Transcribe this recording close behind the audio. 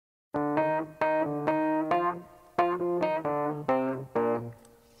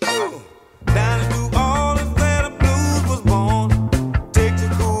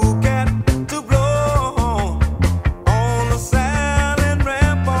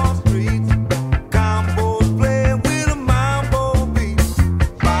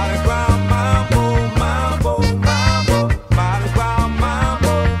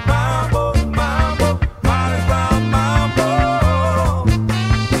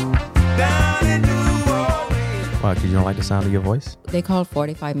Because you don't like the sound of your voice? They called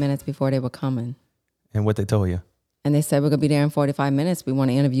 45 minutes before they were coming. And what they told you? And they said, we're going to be there in 45 minutes. We want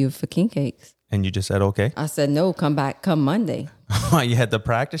to interview you for King Cakes. And you just said, okay. I said, no, come Monday. You had to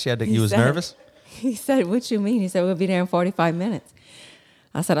practice? You was nervous? He said, what you mean? He said, we'll be there in 45 minutes.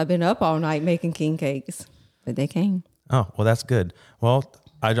 I said, I've been up all night making King Cakes. But they came. Oh, well, that's good. Well,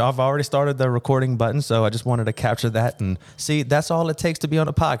 I've already started the recording button, so I just wanted to capture that. And see, that's all it takes to be on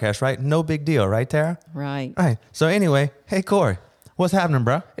a podcast, right? No big deal, right, Tara? Right. All right. So anyway, hey, Corey, what's happening,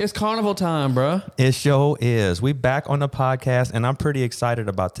 bro? It's carnival time, bro. It sure is. We back on the podcast, and I'm pretty excited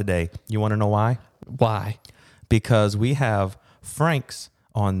about today. You want to know why? Why? Because we have Frank's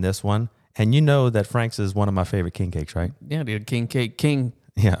on this one. And you know that Frank's is one of my favorite king cakes, right? Yeah, dude, King Cake King.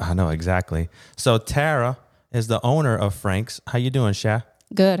 Yeah, I know, exactly. So Tara is the owner of Frank's. How you doing, Sha?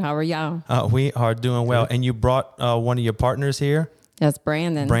 Good. How are y'all? We are doing well. And you brought one of your partners here, That's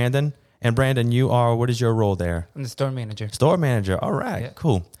Brandon. Brandon. And Brandon, what is your role there? I'm the store manager. Store manager. All right, Yeah.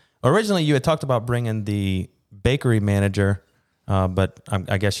 cool. Originally, you had talked about bringing the bakery manager, but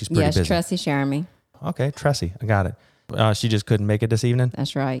I guess she's pretty busy. Yes, Tressie Shermy. Okay, Tressie, I got it. She just couldn't make it this evening?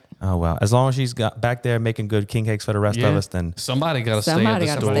 That's right. Oh, well. As long as she's got back there making good king cakes for the rest of us, then... Somebody got to stay at Somebody the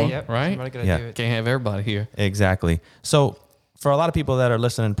gotta store, stay. Yep, right? somebody gotta Yeah. do it. Can't have everybody here. Exactly. So for a lot of people that are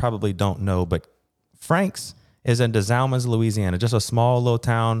listening probably don't know, but Frank's is in Des Allemands, Louisiana, just a small little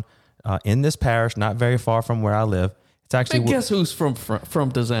town in this parish, not very far from where I live. It's actually... And guess who's from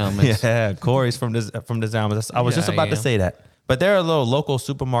Des Allemands? Yeah, Corey's from Des Allemands. I was Yeah, just about I to am. say that. But they're a little local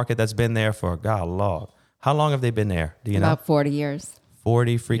supermarket that's been there for, God, Lord. How long have they been there? Do you know? About 40 years.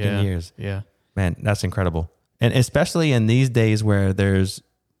 40 freaking years. Yeah. Man, that's incredible. And especially in these days where there's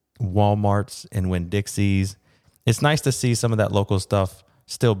Walmarts and Winn-Dixie's, it's nice to see some of that local stuff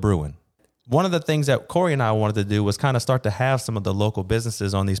still brewing. One of the things that Corey and I wanted to do was kind of start to have some of the local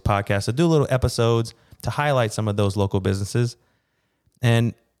businesses on these podcasts, to do little episodes to highlight some of those local businesses.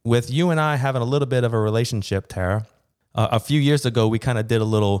 And with you and I having a little bit of a relationship, Tara, a few years ago, we kind of did a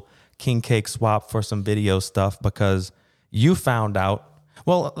little king cake swap for some video stuff because you found out.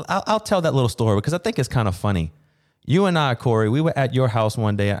 Well, I'll tell that little story because I think it's kind of funny. You and I, Corey, we were at your house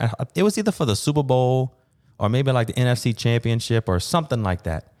one day. It was either for the Super Bowl or maybe like the NFC Championship or something like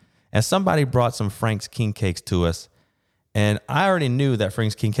that. And somebody brought some Frank's King Cakes to us. And I already knew that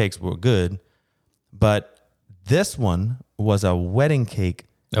Frank's King Cakes were good, but this one was a wedding cake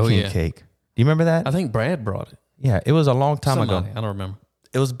king cake. Do you remember that? I think Brad brought it. Yeah, it was a long time Somebody. ago. I don't remember.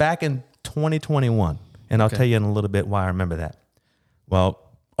 It was back in 2021. And I'll tell you in a little bit why I remember that. Well,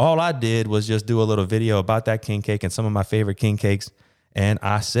 all I did was just do a little video about that king cake and some of my favorite king cakes. And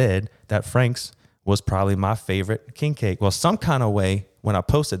I said that Frank's was probably my favorite king cake. Well, some kind of way, when I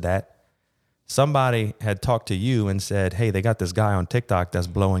posted that, somebody had talked to you and said, hey, they got this guy on TikTok that's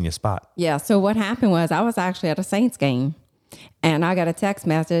blowing your spot. Yeah. So what happened was I was actually at a Saints game, and I got a text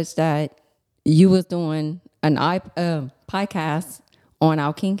message that you was doing an podcast on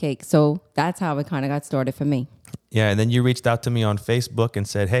our king cake. So that's how it kind of got started for me. Yeah, and then you reached out to me on Facebook and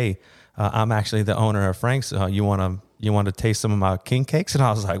said, hey, I'm actually the owner of Frank's. You want to taste some of my king cakes? And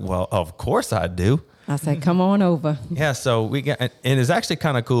I was like, well, of course I do. I said, come on over. Yeah, so we got, and it's actually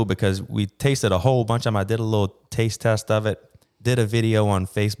kind of cool because we tasted a whole bunch of them. I did a little taste test of it, did a video on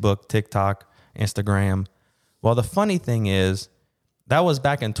Facebook, TikTok, Instagram. Well, the funny thing is that was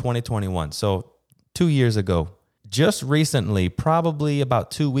back in 2021. So 2 years ago. Just recently, probably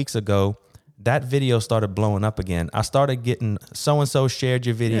about 2 weeks ago, that video started blowing up again. I started getting so-and-so shared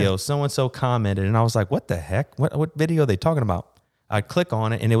your video, so-and-so commented, and I was like, what the heck? What video are they talking about? I click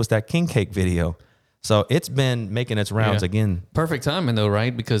on it, and it was that king cake video. So it's been making its rounds again. Perfect timing though,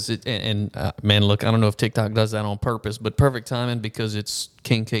 right? Because man, look, I don't know if TikTok does that on purpose, but perfect timing because it's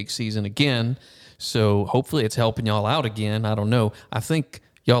king cake season again. So hopefully it's helping y'all out again. I don't know. I think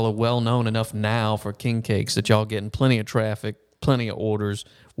y'all are well known enough now for king cakes that y'all getting plenty of traffic, plenty of orders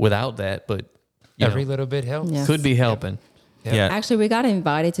without that, but Every little bit helps. Yes. could be helping. Yep. Yeah. Actually, we got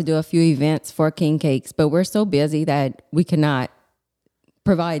invited to do a few events for king cakes, but we're so busy that we cannot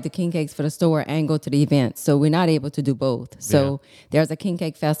provide the king cakes for the store and go to the event. So we're not able to do both. So there's a king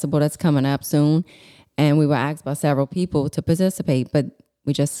cake festival that's coming up soon. And we were asked by several people to participate, but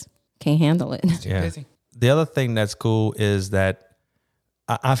we just can't handle it. Too busy. The other thing that's cool is that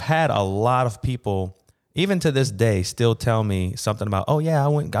I've had a lot of people, even to this day, still tell me something about, oh yeah, I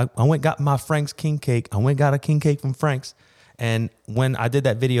went got my Frank's king cake. I went got a king cake from Frank's. And when I did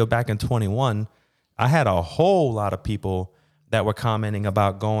that video back in 21, I had a whole lot of people that were commenting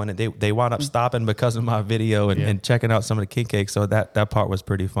about going, and they wound up stopping because of my video and checking out some of the king cakes. So that part was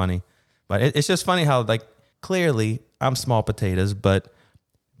pretty funny. But it's just funny how, like, clearly I'm small potatoes, but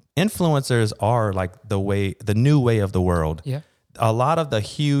influencers are like the new way of the world. Yeah. A lot of the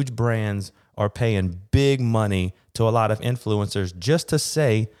huge brands are paying big money to a lot of influencers just to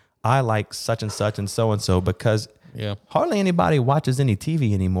say, I like such and so, because Yeah. hardly anybody watches any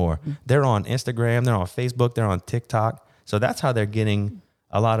TV anymore. They're on Instagram, they're on Facebook, they're on TikTok. So that's how they're getting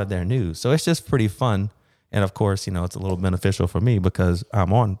a lot of their news. So it's just pretty fun. And of course, it's a little beneficial for me because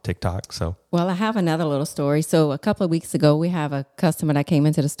I'm on TikTok. So Well, I have another little story. So a couple of weeks ago, we have a customer that came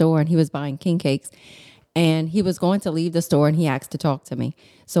into the store and he was buying king cakes and he was going to leave the store and he asked to talk to me.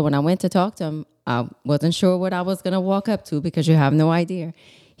 So when I went to talk to him, I wasn't sure what I was going to walk up to because you have no idea.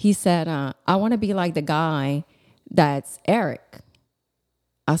 He said, I want to be like the guy that's Eric.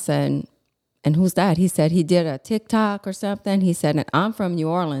 I said, and who's that? He said he did a TikTok or something. He said, and I'm from New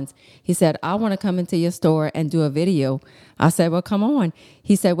Orleans. He said, I want to come into your store and do a video. I said, well, come on.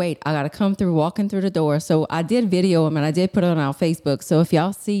 He said, wait, I got to come through, walking through the door. So I did video him and I did put it on our Facebook. So if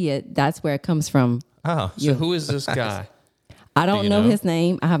y'all see it, that's where it comes from. oh, So who is this guy? I don't you know know? his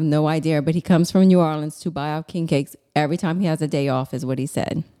name. I have no idea, but he comes from New Orleans to buy our king cakes every time he has a day off is what he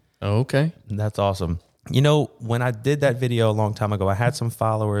said. Okay. that's awesome. When I did that video a long time ago, I had some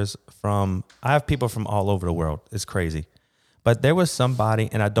followers I have people from all over the world. It's crazy. But there was somebody,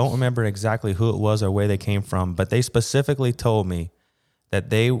 and I don't remember exactly who it was or where they came from, but they specifically told me that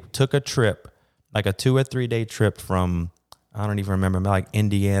they took a trip, like a 2 or 3 day trip from, I don't even remember, like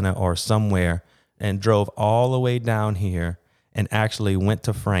Indiana or somewhere, and drove all the way down here and actually went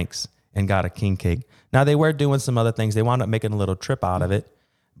to Frank's and got a king cake. Now, they were doing some other things. They wound up making a little trip out of it.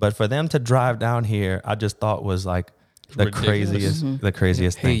 But for them to drive down here, I just thought was like the Ridiculous.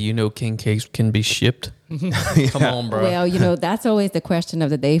 craziest Hey, thing. king cakes can be shipped. Come on, bro. Well, that's always the question of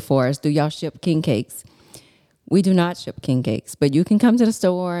the day for us. Do y'all ship king cakes? We do not ship king cakes, but you can come to the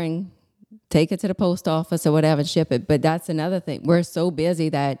store and take it to the post office or whatever and ship it. But that's another thing. We're so busy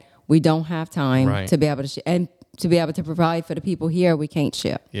that we don't have time Right. to be able to ship. And to be able to provide for the people here, we can't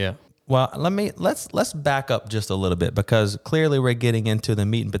ship. Yeah. Well, let's back up just a little bit because clearly we're getting into the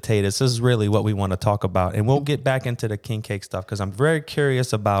meat and potatoes. This is really what we want to talk about, and we'll get back into the king cake stuff because I'm very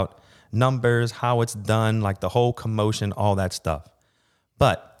curious about numbers, how it's done, like the whole commotion, all that stuff.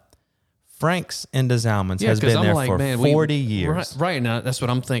 But Frank's in the Zalmans has 'cause been I'm there like, for man, 40 years. Right now, that's what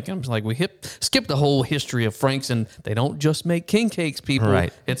I'm thinking. I'm like, skip the whole history of Frank's, and they don't just make king cakes, people.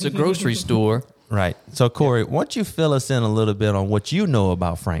 Right. It's a grocery store. Right. So, Corey, why don't you fill us in a little bit on what you know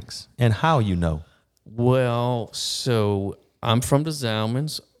about Frank's and how you know? Well, so I'm from the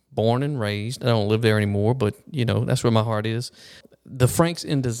Zalmans, born and raised. I don't live there anymore, but that's where my heart is. The Frank's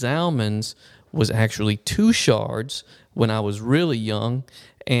in the Zalmans was actually Two Shards when I was really young.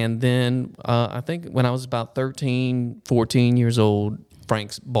 And then I think when I was about 13, 14 years old,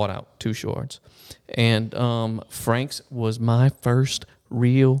 Frank's bought out Two Shards. And Frank's was my first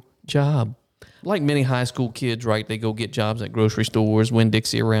real job. Like many high school kids, right? They go get jobs at grocery stores,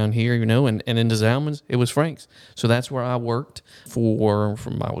 Winn-Dixie around here, and in the Zalmans, it was Frank's. So that's where I worked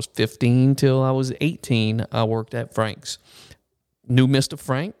from I was 15 till I was 18. I worked at Frank's. Knew Mr.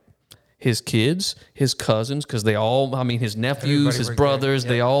 Frank, his kids, his cousins, because his nephews, Everybody his worked brothers,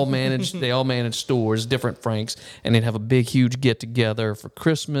 there. they all managed stores, different Franks, and they'd have a big, huge get together for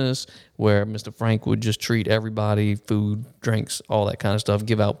Christmas where Mr. Frank would just treat everybody, food, drinks, all that kind of stuff,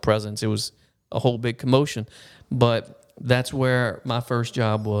 give out presents. It was a whole big commotion, but that's where my first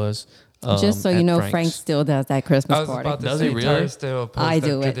job was. Just so you at know, Frank's. Frank still does that Christmas I was party. about to Does say, he really? Tara still posts I that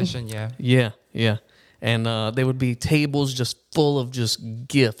do it. tradition, yeah. Yeah. And there would be tables just full of just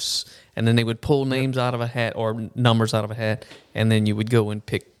gifts. And then they would pull names out of a hat or numbers out of a hat. And then you would go and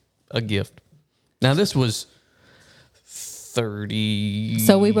pick a gift. Now, this was 30.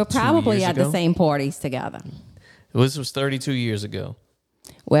 So we were probably at the same parties together. This was 32 years ago.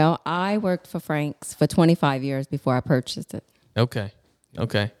 Well, I worked for Frank's for 25 years before I purchased it. Okay.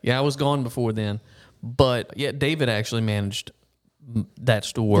 Yeah, I was gone before then. But yeah, David actually managed that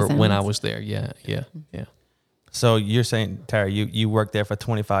store The when I Zalmans? was there. Yeah. So you're saying, Tara, you worked there for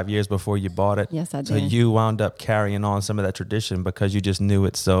 25 years before you bought it? Yes, I So did. you wound up carrying on some of that tradition because you just knew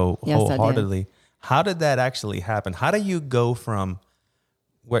it so Yes, I did. wholeheartedly. How did that actually happen? How do you go from,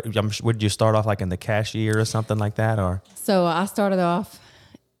 would you start off like in the cashier or something like that? Or So I started off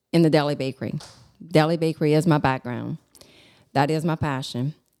in the deli bakery. Deli bakery is my background. That is my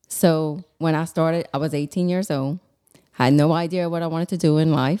passion. So when I started, I was 18 years old. Had no idea what I wanted to do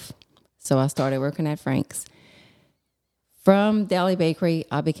in life. So I started working at Frank's. From deli bakery,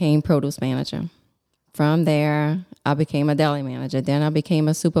 I became produce manager. From there, I became a deli manager. Then I became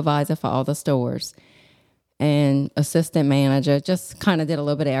a supervisor for all the stores and assistant manager. Just kind of did a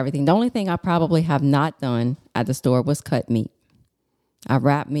little bit of everything. The only thing I probably have not done at the store was cut meat. I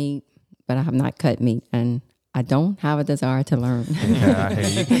wrap meat, but I have not cut meat, and I don't have a desire to learn. Yeah, I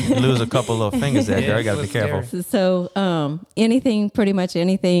hear you. You lose a couple of fingers there, girl. You got to be Yeah, it's careful. So pretty much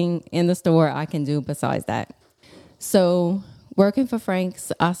anything in the store I can do besides that. So working for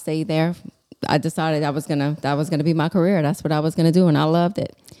Frank's, I stayed there. I decided that was gonna be my career. That's what I was gonna do, and I loved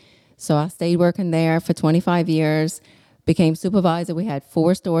it. So I stayed working there for 25 years, became supervisor. We had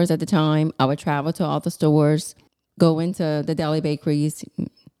 4 stores at the time. I would travel to all the stores, go into the deli bakeries,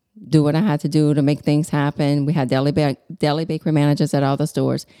 do what I had to do to make things happen. We had deli bakery managers at all the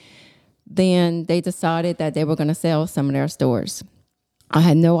stores. Then they decided that they were going to sell some of their stores. I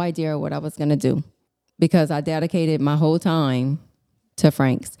had no idea what I was going to do because I dedicated my whole time to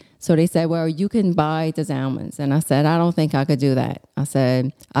Frank's. So they said, well, you can buy the Zalmans. And I said, I don't think I could do that. I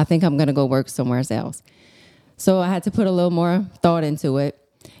said, I think I'm going to go work somewhere else. So I had to put a little more thought into it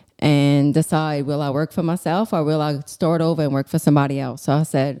and decide, will I work for myself or will I start over and work for somebody else? So I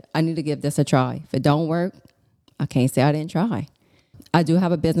said, I need to give this a try. If it don't work, I can't say I didn't try. I do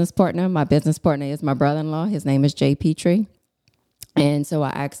have a business partner. My business partner is my brother-in-law. His name is Jay Petrie. And so I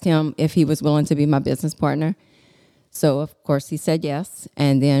asked him if he was willing to be my business partner. So, of course, he said yes.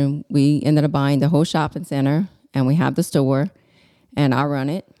 And then we ended up buying the whole shopping center, and we have the store, and I run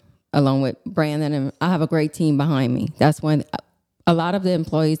it along with Brandon. And I have a great team behind me. That's when a lot of the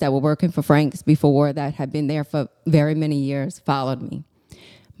employees that were working for Frank's before that had been there for very many years followed me.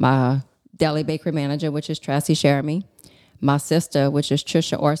 My deli bakery manager, which is Tracy Sheremy. My sister, which is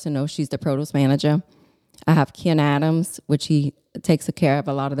Trisha Arsenault, she's the produce manager. I have Ken Adams, which he takes care of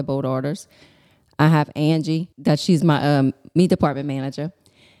a lot of the boat orders. I have Angie, that she's my meat department manager.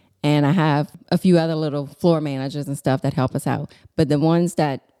 And I have a few other little floor managers and stuff that help us out. But the ones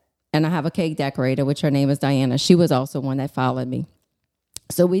and I have a cake decorator, which her name is Diana. She was also one that followed me.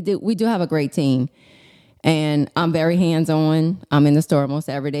 So we do have a great team. And I'm very hands-on. I'm in the store almost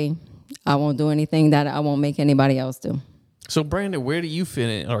every day. I won't do anything that I won't make anybody else do. So, Brandon, where do you fit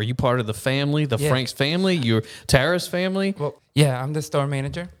in? Are you part of the family, the Yeah. Frank's family, your Tara's family? Well, yeah, I'm the store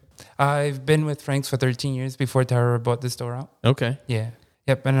manager. I've been with Frank's for 13 years before Tara bought the store out. Okay. Yeah.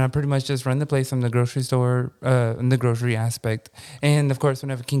 Yep, and I pretty much just run the place from the grocery store, in the grocery aspect. And, of course,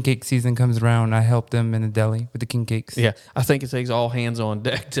 whenever king cake season comes around, I help them in the deli with the king cakes. Yeah, I think it takes all hands on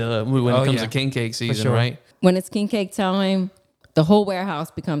deck when it comes to king cake season, sure. right? When it's king cake time, the whole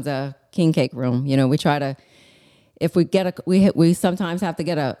warehouse becomes a king cake room. You know, we try to, if we get we sometimes have to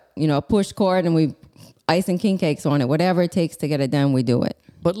get a push cord and we icing king cakes on it. Whatever it takes to get it done, we do it.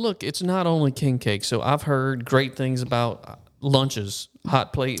 But look, it's not only king cake. So I've heard great things about lunches,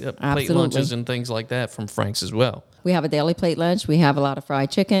 hot plate lunches and things like that from Frank's as well. We have a daily plate lunch. We have a lot of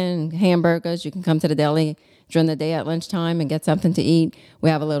fried chicken, hamburgers. You can come to the deli during the day at lunchtime and get something to eat. We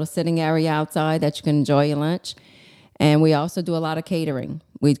have a little sitting area outside that you can enjoy your lunch. And we also do a lot of catering.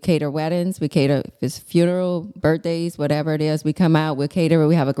 We cater weddings. We cater if it's funeral, birthdays, whatever it is. We come out, we'll cater.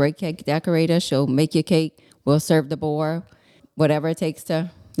 We have a great cake decorator. She'll make your cake. We'll serve the board, whatever it takes to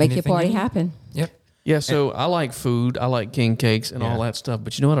make your Anything party you need. happen. Yep. Yeah, so I like food. I like king cakes and all that stuff.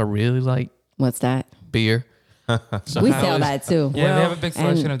 But you know what I really like? What's that? Beer. So We how sell is- that too. Yeah, they have a big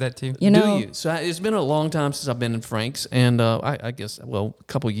selection and- of that, too. You know, Do you? So it's been a long time since I've been in Frank's, and I guess, well, a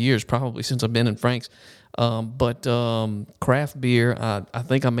couple of years probably since I've been in Frank's. But craft beer, I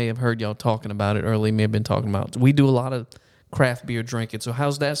think I may have heard y'all talking about it earlier. May have been talking about. We do a lot of craft beer drinking. So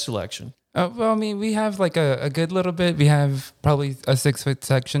how's that selection? Well, I mean, we have like a good little bit. We have probably a 6-foot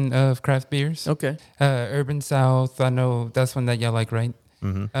section of craft beers. Okay. Urban South, I know that's one that y'all like, right?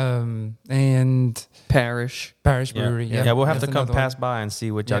 Mm-hmm. And Parish. Parish Brewery. Yeah, we'll have to that's come another pass one. by and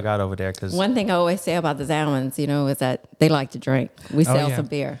see what y'all Yeah. got over there. Cause one thing I always say about the Zalmans, is that they like to drink. We sell yeah. some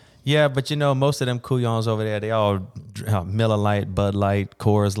beer. yeah, but most of them couillons over there, they all Miller Lite, Bud Light,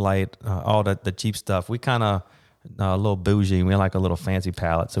 Coors Light, all the cheap stuff. We kind of a little bougie. We like a little fancy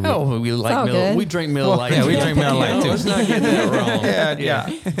palate. So we, We like all Miller. good. We drink Miller Lite. yeah, we drink Miller Lite, too. Let's not get that wrong.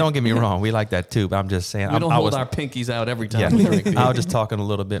 yeah. Don't get me wrong. We like that too. But I'm just saying. We don't I hold was, our pinkies out every time yeah, we drink beer. I was just talking a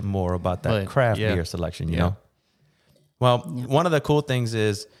little bit more about that But, craft yeah. beer selection. You Yeah. know. Well, one of the cool things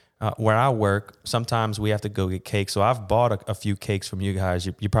is where I work. Sometimes we have to go get cakes. So I've bought a few cakes from you guys.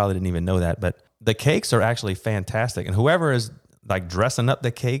 You probably didn't even know that, but the cakes are actually fantastic. And whoever is like dressing up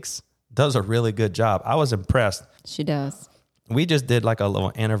the cakes does a really good job. I was impressed. She does. We just did like a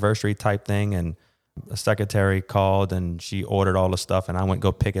little anniversary type thing, and a secretary called and she ordered all the stuff, and I went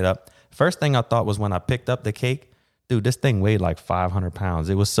go pick it up. First thing I thought was when I picked up the cake, dude, this thing weighed like 500 pounds.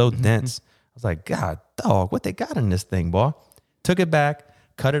 It was so dense. I was like, God, dog, what they got in this thing, boy? Took it back,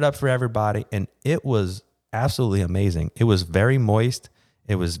 cut it up for everybody, and it was absolutely amazing. It was very moist.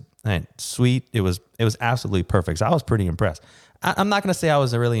 It was sweet. It was absolutely perfect. So I was pretty impressed. I'm not going to say I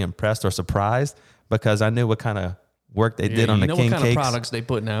was really impressed or surprised because I knew what kind of work they did on you the know king what kind cakes. of products they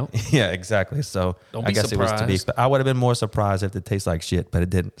putting out. Yeah, exactly. So Don't I be guess it was to be. surprised. I would have been more surprised if it tastes like shit, but it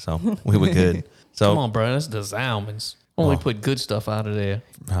didn't. So we were good. So Come on, bro. That's the Zalmans. Only put good stuff out of there.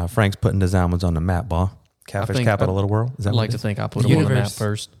 Frank's putting the Zalmans on the map, ball. Catfish think capital I- of the world. Is that I'd what like it to is? think I put them on the map Universe.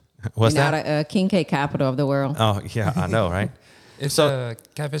 first. What's We're that? not a king cake capital of the world. Oh yeah, I know, right? It's So- the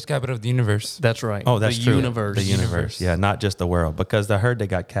catfish capital of the universe. That's right. Oh, that's the true. Universe. The universe. Yeah, not just the world. Because I heard they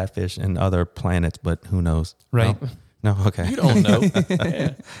got catfish in other planets, but who knows? Right. No, okay. You don't know.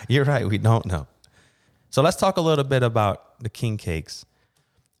 Yeah. You're right. We don't know. So let's talk a little bit about the king cakes.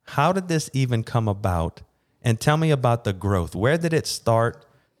 How did this even come about? And tell me about the growth. Where did it start?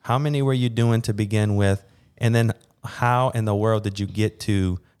 How many were you doing to begin with? And then how in the world did you get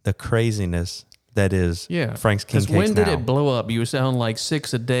to the craziness that is Yeah. Frank's King 'Cause Cakes when did now? it blow up? You were selling like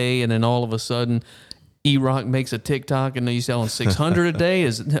 6 a day, and then all of a sudden, E-Rock makes a TikTok, and then you're selling 600 a day.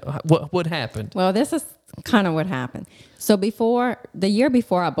 Is what happened? Well, this is kind of what happened. So the year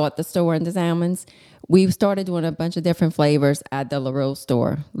before I bought the store in the Zalmans, we started doing a bunch of different flavors at the LaRose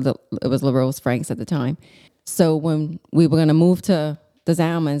store. It was LaRose Frank's at the time. So when we were going to move to the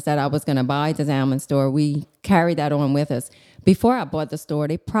Zalmans, that I was going to buy the Zalmans store, we carried that on with us. Before I bought the store,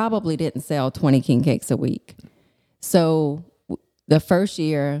 they probably didn't sell 20 king cakes a week. So the first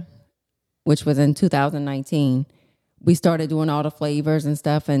year, which was in 2019, we started doing all the flavors and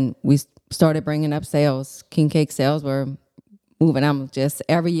stuff, and we started bringing up sales. King cake sales were moving. I'm just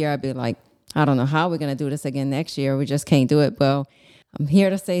every year I'd be like, I don't know how we're going to do this again next year. We just can't do it. Well, I'm here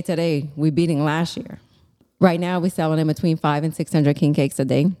to say today we're beating last year. Right now we're selling in between 500 and 600 king cakes a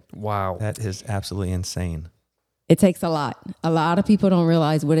day. Wow. That is absolutely insane. It takes a lot. A lot of people don't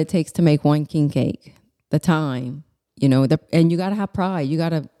realize what it takes to make one king cake. The time, and you got to have pride. You got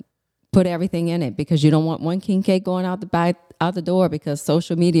to put everything in it because you don't want one king cake going out the door because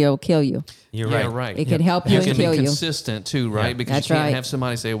social media will kill you. You're Yeah, right. right. It can help you You and can kill be you. consistent too, right? Yeah. Because That's you can't right. have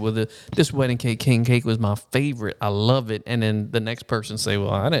somebody say, "Well, this wedding cake, king cake, was my favorite. I love it," and then the next person say,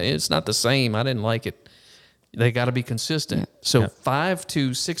 "Well, it's not the same. I didn't like it." They got to be consistent. So 500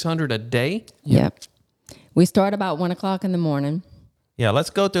 to 600 a day. Yep. We start about 1:00 in the morning. Yeah, let's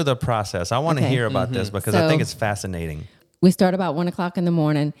go through the process. I want to Okay. hear about this because I think So- it's fascinating. We start about 1:00 in the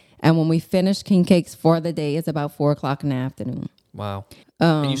morning, and when we finish king cakes for the day, it's about 4:00 in the afternoon. Wow.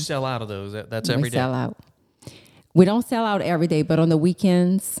 and you sell out of those. That's We every day. sell out. We don't sell out every day, but on the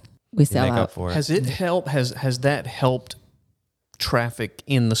weekends we You sell make out. up for it. Has it helped? Has that helped traffic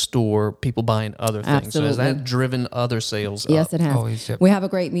in the store? People buying other things. So has Absolutely. that driven other sales Yes, up? it has. Always, yep. We have a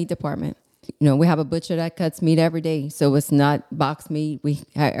great meat department. We have a butcher that cuts meat every day, so it's not boxed meat.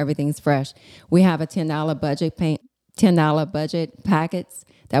 Everything's fresh. We have a $10 budget $10 budget packets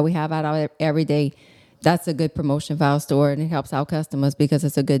that we have out every day. That's a good promotion for our store, and it helps our customers because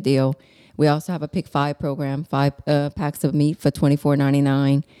it's a good deal. We also have a Pick 5 program, 5 packs of meat for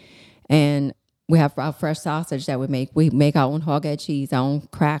 $24.99, and we have our fresh sausage that we make. We make our own hog head cheese, our own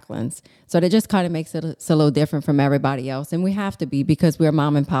cracklings. So that just kind of makes it a little different from everybody else. And we have to be because we're a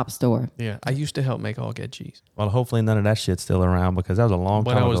mom and pop store. Yeah, I used to help make hog head cheese. Well, hopefully none of that shit's still around because that was a long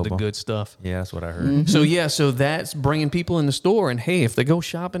But time that ago. was the Bo. good stuff. Yeah, that's what I heard. Mm-hmm. So that's bringing people in the store, and hey, if they go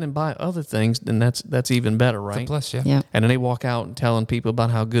shopping and buy other things, then that's even better, It's a right? plus, yeah. Yeah. And then they walk out and telling people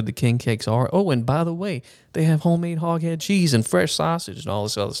about how good the king cakes are. Oh, and by the way, they have homemade hog head cheese and fresh sausage and all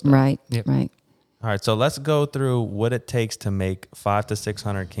this other stuff. Right. Yep. Right. All right, so let's go through what it takes to make 500 to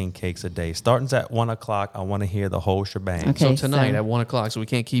 600 king cakes a day. Starting at 1:00, I want to hear the whole shebang. Okay. So tonight so- at 1:00, so we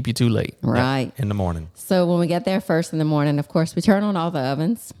can't keep you too late. Right. In the morning. So when we get there first in the morning, of course, we turn on all the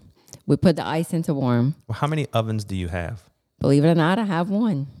ovens. We put the ice into warm. Well, how many ovens do you have? Believe it or not, I have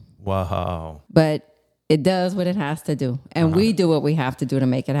one. Wow. But it does what it has to do. And we do what we have to do to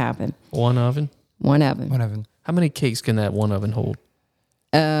make it happen. One oven. One oven. Whatever. How many cakes can that one oven hold?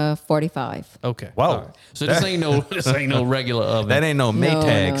 45. Okay. Whoa. All right. So this ain't no regular oven. That ain't no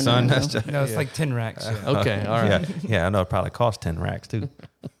Maytag, no, son. no, That's no. just, No, it's like 10 racks. Yeah. Okay. All right. yeah, I know it probably costs 10 racks too.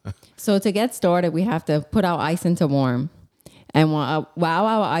 So to get started, we have to put our ice into warm. And while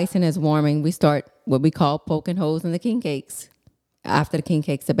our icing is warming, we start what we call poking holes in the king cakes after the king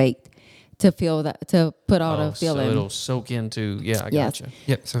cakes are baked to put all the So filling. it'll soak into. Yeah, I Yes. gotcha.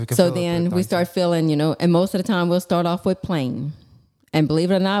 Yep. So we can So fill up then with we ice. start filling, and most of the time we'll start off with plain. And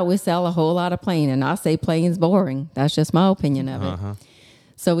believe it or not, we sell a whole lot of plain. And I say plain's boring. That's just my opinion of it.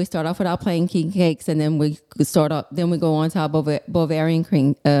 So we start off with our plain king cakes, and then we go on to our Bavarian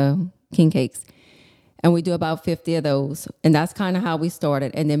king cakes. And we do about 50 of those. And that's kind of how we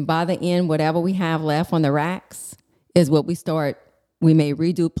started. And then by the end, whatever we have left on the racks is what we start. We may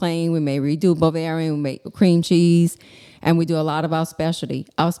redo plain, we may redo Bavarian, we make cream cheese. And we do a lot of our specialty.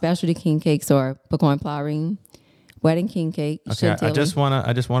 Our specialty king cakes are pecan pie, wedding king cake. Okay, I just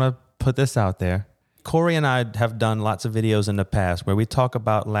wanna put this out there. Corey and I have done lots of videos in the past where we talk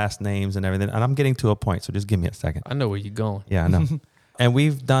about last names and everything, and I'm getting to a point, so just give me a second. I know where you're going. Yeah, I know. And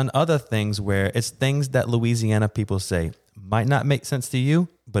we've done other things where it's things that Louisiana people say might not make sense to you,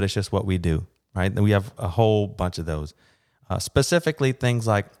 but it's just what we do, right? And we have a whole bunch of those. Specifically, things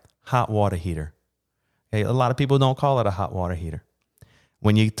like hot water heater. Okay, a lot of people don't call it a hot water heater.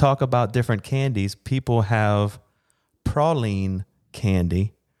 When you talk about different candies, people have praline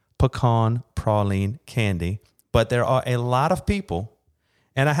candy, pecan praline candy, but there are a lot of people,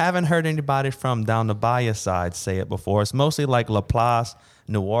 and I haven't heard anybody from down the Bayou side say it before. It's mostly like Laplace,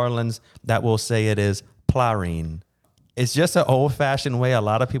 New Orleans, that will say it is plarine. It's just an old-fashioned way a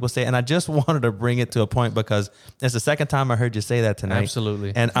lot of people say it, and I just wanted to bring it to a point because it's the second time I heard you say that tonight.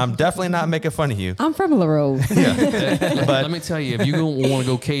 Absolutely. And I'm definitely not making fun of you. I'm from LaRose. But Let me tell you, if you don't want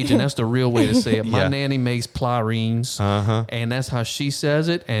to go Cajun, that's the real way to say it. My Yeah. nanny makes plarines, and that's how she says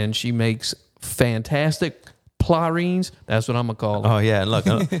it, and she makes fantastic plarines. That's what I'm going to call it. oh yeah, look,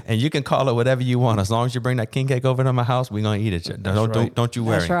 and you can call it whatever you want as long as you bring that king cake over to my house. We're gonna eat it. Don't you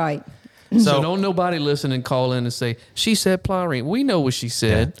worry. That's right. So don't nobody listen and call in and say, she said plarine. We know what she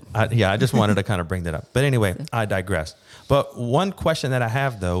said. I just wanted to kind of bring that up. But anyway, I digress. But one question that I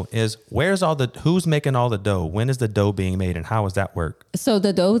have though is who's making all the dough? When is the dough being made and how does that work? So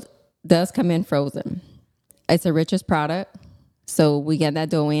the dough does come in frozen. It's a richest product. So we get that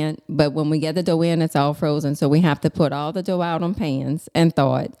dough in, but when we get the dough in, it's all frozen. So we have to put all the dough out on pans and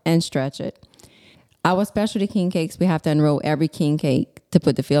thaw it and stretch it. Our specialty king cakes, we have to unroll every king cake to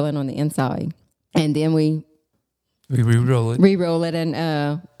put the filling on the inside. And then we re-roll it. re-roll it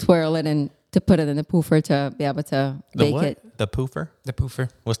and twirl it and to put it in the poofer to be able to bake what? it. The poofer? The poofer.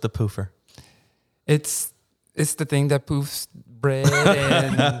 What's the poofer? It's the thing that poofs bread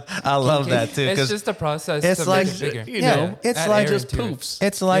and I love that too. It's 'cause just a process it's to like- make it bigger. You know, it's Add like air just into it. poofs.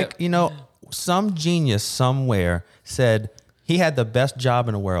 It's like, some genius somewhere said he had the best job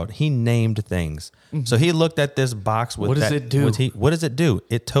in the world. He named things. So he looked at this box with What does that- it do? What does it do?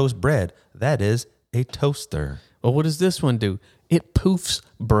 It toasts bread. That is a toaster. Well, what does this one do? It poofs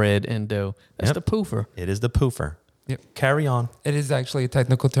bread and dough. That's Yep. the poofer. It is the poofer. Yep. Carry on. It is actually a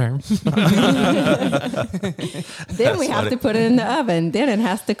technical term. Then we have to put it in the oven. Then it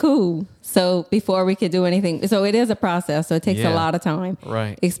has to cool. So before we could do anything. So it is a process. So it takes Yeah. a lot of time.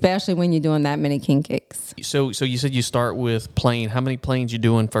 Right. Especially when you're doing that many king cakes. So you said you start with plain. How many plains you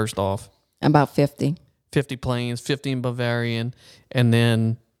doing first off? About 50. 50 plains, 15 Bavarian, and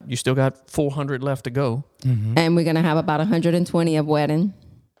then you still got 400 left to go. And we're going to have about 120 of wedding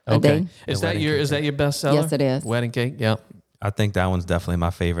a day. Is The that wedding your best seller? Yes, it is. Wedding cake, yeah. I think that one's definitely my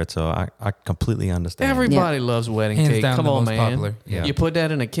favorite. So I completely understand. Everybody loves wedding Hands cake. down Come the on, most man. popular. Yeah. You put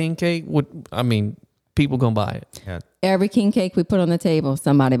that in a king cake, people gonna buy it. Yeah. Every king cake we put on the table,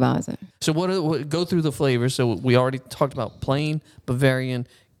 somebody buys it. So what go through the flavors. So we already talked about plain, Bavarian,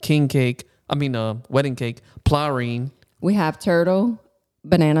 king cake. Wedding cake, plarine. We have turtle,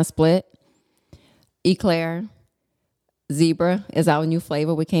 banana split, eclair, zebra is our new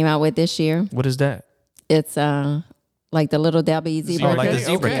flavor we came out with this year. What is that? It's like the Little Debbie zebra Oh, like the cake.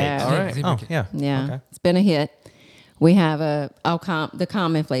 zebra Okay. cake. All right. Zebra Oh, cake. yeah. Yeah, Okay. it's been a hit. We have the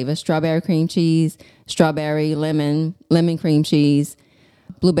common flavor: strawberry cream cheese, strawberry lemon cream cheese,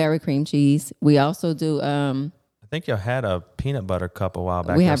 blueberry cream cheese. We also do. I think you had a peanut butter cup a while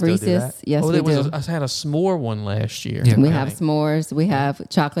back. We Y'all have still do that? Reese's. Yes, Oh, we there was do. I had a s'more one last year. Yeah. We Okay. have s'mores. We have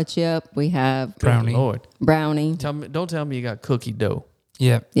chocolate chip. We have Good Brownie. Lord. brownie. Don't tell me you got cookie dough.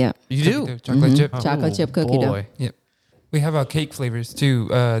 Yep. Yeah, You do? Chocolate chip. chocolate chip cookie dough. Boy. Yep. We have our cake flavors too.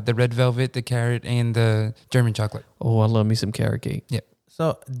 The red velvet, the carrot, and the German chocolate. Oh, I love me some carrot cake. Yep.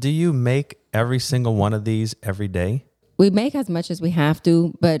 So do you make every single one of these every day? We make as much as we have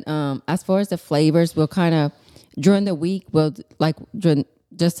to, but as far as the flavors, we'll kind of during the week.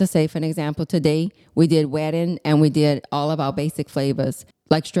 Just to say, for an example, today we did wedding and we did all of our basic flavors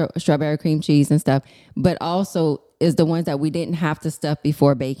like strawberry cream cheese and stuff. But also is the ones that we didn't have to stuff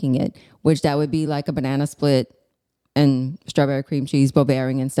before baking it, which that would be like a banana split and strawberry cream cheese,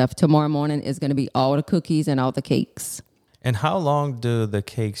 Bavarian and stuff. Tomorrow morning is going to be all the cookies and all the cakes. And how long do the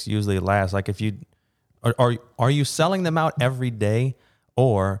cakes usually last? Like if you are you selling them out every day,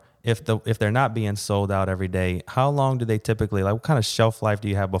 or if they're not being sold out every day, how long do they typically, like what kind of shelf life do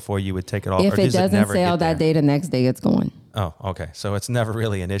you have before you would take it off? If or it does doesn't never sell get that there? day, the next day it's gone. Oh, okay. So it's never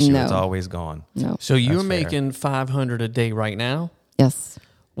really an issue. No. It's always gone. No. So you're That's fair. making 500 a day right now. Yes.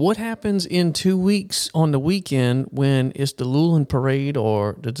 What happens in 2 weeks on the weekend when it's the Lulan parade,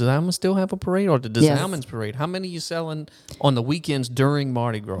 or the Zalmans still have a parade, or the Yes. Zalmans parade? How many you selling on the weekends during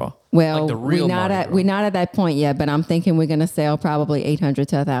Mardi Gras? Well, like the real we're not Mardi at Gras. we're not at that point yet, but I'm thinking we're going to sell probably 800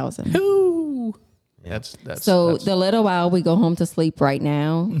 to 1,000. Ooh. That's So that's, the little while we go home to sleep right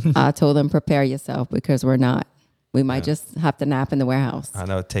now, I told them prepare yourself because we're not. We might just have to nap in the warehouse. I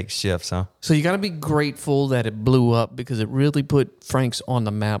know it takes shifts, huh? so you got to be grateful that it blew up because it really put Frank's on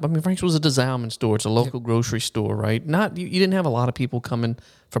the map. I mean, Frank's was a DeZalman store. It's a local grocery store, right? Not you didn't have a lot of people coming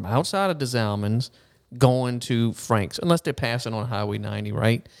from outside of DeZalman's going to Frank's unless they're passing on Highway 90,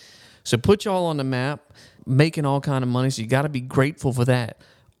 right? So put y'all on the map, making all kind of money. So you got to be grateful for that.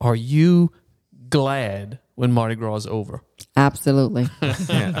 Are you glad when Mardi Gras is over? Absolutely.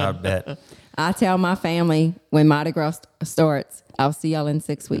 Yeah, I bet. I tell my family when Mardi Gras starts, I'll see y'all in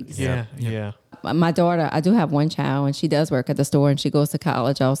 6 weeks. Yeah. My daughter, I do have one child, and she does work at the store, and she goes to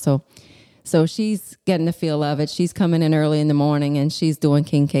college also. So she's getting the feel of it. She's coming in early in the morning, and she's doing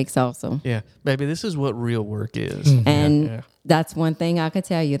king cakes also. Yeah. Baby, this is what real work is. And Yeah. that's one thing I could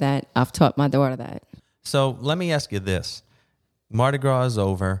tell you that I've taught my daughter that. So let me ask you this. Mardi Gras is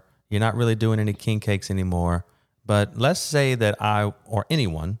over. You're not really doing any king cakes anymore. But let's say that I or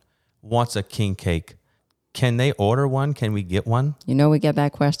anyone wants a king cake. Can they order one? Can we get one? You know, we get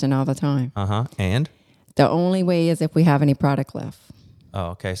that question all the time. Uh-huh. And? The only way is if we have any product left. Oh,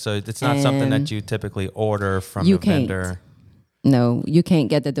 okay. So it's not something And that you typically order from you the can't. vendor. No, you can't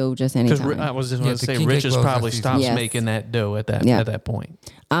get the dough just Because anytime. I was just Yeah, going to the say, king Rich cake has rolls probably have stopped Yes. making that dough at that Yeah. at that point.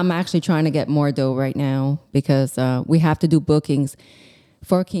 I'm actually trying to get more dough right now because we have to do bookings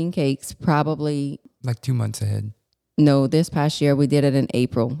for king cakes probably. Like 2 months ahead. No, this past year we did it in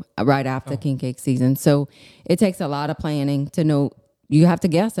April, right after king cake season. So it takes a lot of planning to know. You have to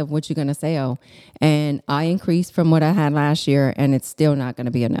guess of what you're going to sell. And I increased from what I had last year, and it's still not going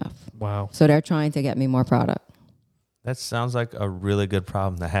to be enough. Wow. So they're trying to get me more product. That sounds like a really good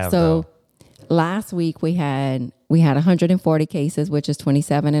problem to have, So though. last week we had 140 cases, which is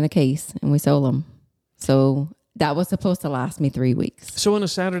 27 in a case, and we sold them. So that was supposed to last me 3 weeks. So on a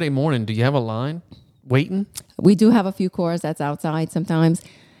Saturday morning, do you have a line waiting? We do have a few cars that's outside sometimes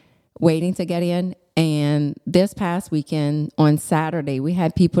waiting to get in. And this past weekend on Saturday, we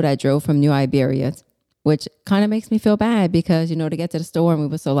had people that drove from New Iberia, which kind of makes me feel bad because, you know, to get to the store and we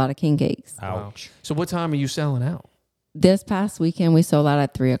would sell a lot of king cakes. Ouch. So what time are you selling out? This past weekend, we sold out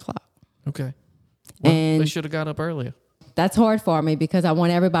at 3:00. Okay. Well, And- they should have got up earlier. That's hard for me because I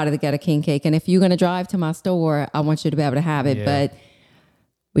want everybody to get a king cake. And if you're going to drive to my store, I want you to be able to have it. Yeah. But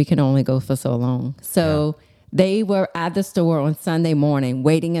we can only go for so long. So they were at the store on Sunday morning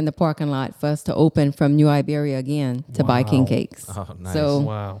waiting in the parking lot for us to open from New Iberia again to buy king cakes. Oh, nice. So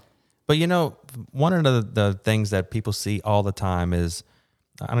Wow. But you know, one of the things that people see all the time is,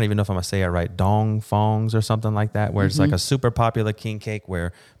 I don't even know if I'm going to say it right, dong fongs or something like that, where it's like a super popular king cake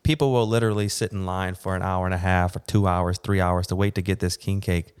where people will literally sit in line for an hour and a half or 2 hours, 3 hours to wait to get this king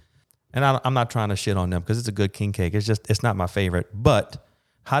cake. And I'm not trying to shit on them because it's a good king cake. It's just, it's not my favorite. But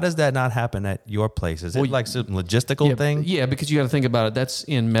how does that not happen at your place? Is it like some logistical thing? Yeah, because you got to think about it. That's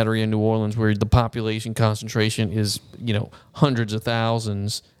in Metairie, New Orleans, where the population concentration is, hundreds of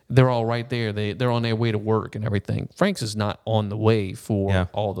thousands. They're all right there. They're on their way to work and everything. Frank's is not on the way for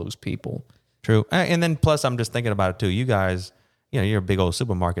all those people. True. And then plus, I'm just thinking about it too. You guys, you're a big old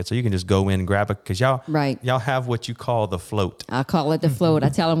supermarket, so you can just go in and grab it because y'all have what you call the float. I call it the float. I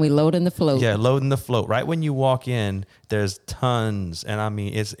tell them we load in the float. Yeah, loading the float. Right when you walk in, there's tons, and I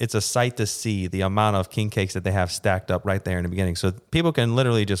mean, it's a sight to see the amount of king cakes that they have stacked up right there in the beginning. So people can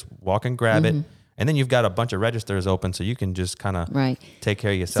literally just walk and grab it, and then you've got a bunch of registers open, so you can just kind of take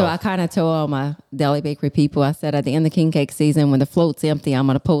care of yourself. So I kind of told all my deli bakery people, I said at the end of king cake season, when the float's empty, I'm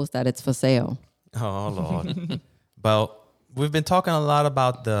going to post that it's for sale. Oh Lord. Well, we've been talking a lot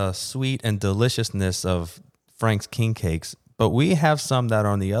about the sweet and deliciousness of Frank's king cakes, but we have some that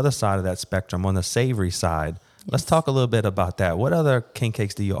are on the other side of that spectrum, on the savory side. Let's talk a little bit about that. What other king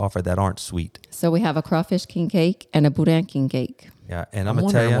cakes do you offer that aren't sweet? So we have a crawfish king cake and a boudin king cake. Yeah, and I'm I'm going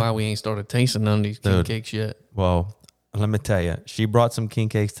to tell wondering you. why we ain't started tasting none of these king cakes yet. Well, let me tell you, she brought some king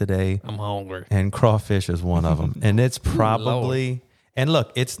cakes today, I'm hungry. and crawfish is one of them. And it's probably, and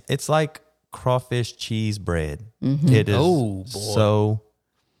look, it's like crawfish cheese bread. It is so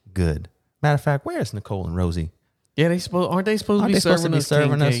good. Matter of fact, where's Nicole and Rosie? Yeah, aren't they supposed to be serving us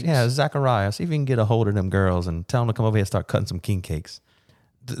king cakes? Yeah, Zachariah. See if you can get a hold of them girls and tell them to come over here and start cutting some king cakes.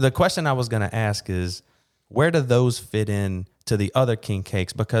 The question I was going to ask is, where do those fit in to the other king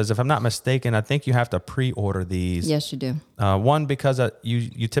cakes? Because if I'm not mistaken, I think you have to pre-order these. Yes, you do. One, because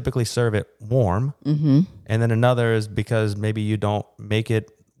you typically serve it warm. And then another is because maybe you don't make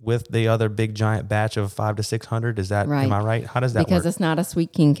it with the other big giant batch of 500 to 600? Is that, Right. am I right? How does that Because work? it's not a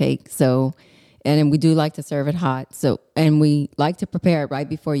sweet king cake. So, and we do like to serve it hot. So, and we like to prepare it right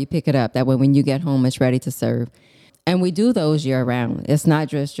before you pick it up. That way, when you get home, it's ready to serve. And we do those year round. It's not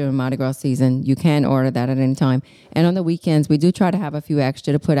just during Mardi Gras season. You can order that at any time. And on the weekends, we do try to have a few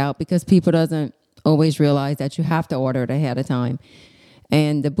extra to put out because people doesn't always realize that you have to order it ahead of time.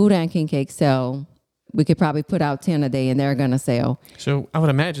 And the Boudin king cakes sell. We could probably put out 10 a day and they're going to sell. So I would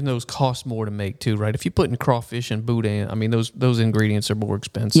imagine those cost more to make too, right? If you put in crawfish and boudin, I mean those ingredients are more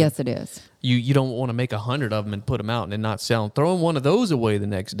expensive. Yes, it is. You don't want to make 100 of them and put them out and then not sell them. Throwing one of those away the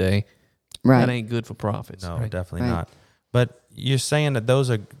next day, Right. that ain't good for profits. No, right? definitely Right. not. But you're saying that those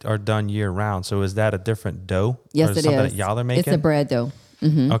are done year round. So is that a different dough? Yes, or it something is. that y'all are making? It's a bread dough.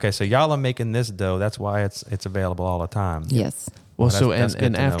 Okay, so y'all are making this dough. That's why it's available all the time. Yes. Well, Well, so that's good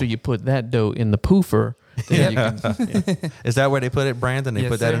and to after know. you put that dough in the poofer, then you can, Is that where they put it, Brandon? They Yes,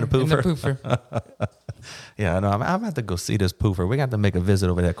 put that sir, in the poofer? In the poofer. Yeah, no, I'm going to have to go see this poofer. We got to make a visit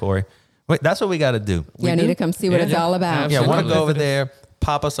over there, Corey. Wait, that's what we got to do. Yeah, I need to come see what Yeah, it's yeah. all about. Yeah, I want to Absolutely. go over there,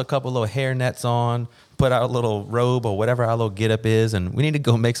 pop us a couple little hair nets on, put our little robe or whatever our little get up is, and we need to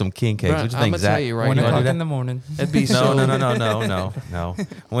go make some king cakes. Bruh, What you I'ma think, Zach? tell you right One now, wanna do o'clock that? in the morning. that'd be No, so. no.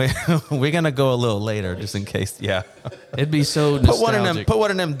 We're gonna go a little later, just in case. Yeah, It'd be so put one nostalgic.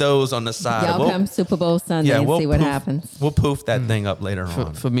 of them doughs on the side. Y'all come Super Bowl Sunday and see what poof, happens. We'll poof that thing up later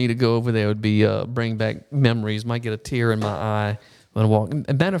on. For me to go over there would be bring back memories. Might get a tear in my eye when I walk.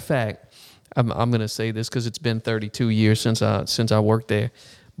 And matter of fact, I'm going to say this because it's been 32 years since I worked there,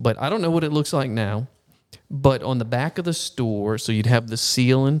 but I don't know what it looks like now. But on the back of the store, so you'd have the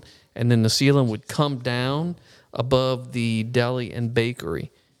ceiling, and then the ceiling would come down above the deli and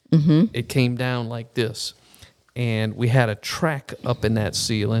bakery. Mm-hmm. It came down like this, and we had a track up in that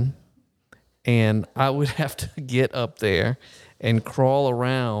ceiling. And I would have to get up there and crawl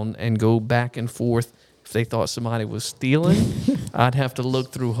around and go back and forth. If they thought somebody was stealing, I'd have to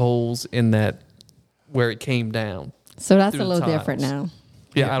look through holes in that where it came down. So that's through a the little different tiles. now.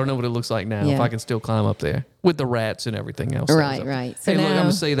 Yeah, I don't know what it looks like now. If Yeah. I can still climb up there with the rats and everything else. that was Right, up right. there. So Hey, look, I'm now-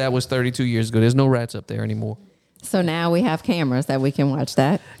 gonna say that was 32 years ago. There's no rats up there anymore. So now we have cameras that we can watch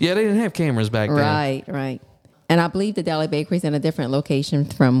that. Yeah, they didn't have cameras back then. Right, right. And I believe the deli bakery's in a different location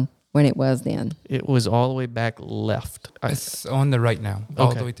from when it was then. It was all the way back left. It's on the right now, all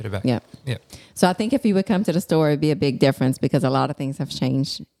Okay. the way to the back. Yep. Yeah. So I think if you would come to the store, it'd be a big difference because a lot of things have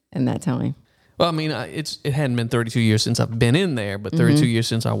changed in that time. Well, I mean, it hadn't been 32 years since I've been in there, but 32 years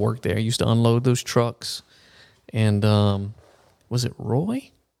since I worked there. I used to unload those trucks, and was it Roy?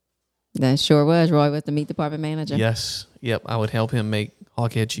 That sure was. Roy was the meat department manager. Yes. Yep. I would help him make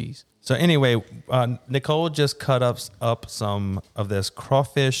hoghead cheese. So anyway, Nicole just cut up some of this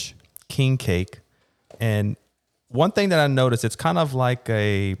crawfish king cake, and one thing that I noticed, it's kind of like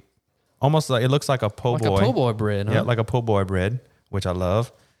almost like it looks like a po' Like boy. a po' boy bread, huh? Yeah, like a po' boy bread, which I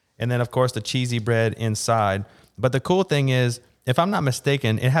love. And then, of course, the cheesy bread inside. But the cool thing is, if I'm not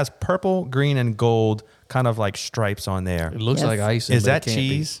mistaken, it has purple, green, and gold kind of like stripes on there. It looks Yes. like icing. Is but it that can't be.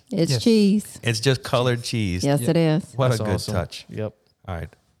 cheese? It's Yes. cheese. It's just colored cheese. Yes, it is. What That's a good awesome. touch. Yep. All right.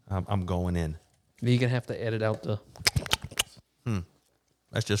 I'm going in. You're going to have to edit out the...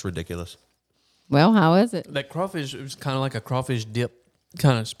 That's just ridiculous. Well, how is it? That crawfish, it was kind of like a crawfish dip,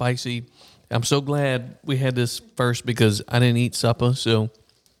 kind of spicy. I'm so glad we had this first because I didn't eat supper. So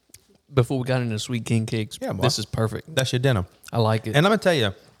before we got into sweet king cakes, Yeah, well, this is perfect. That's your dinner. I like it. And I'm going to tell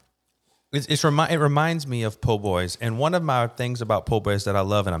you, it reminds me of po' boys. And one of my things about po' boys that I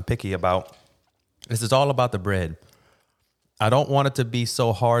love and I'm picky about is it's all about the bread. I don't want it to be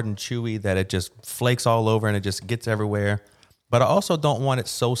so hard and chewy that it just flakes all over and it just gets everywhere. But I also don't want it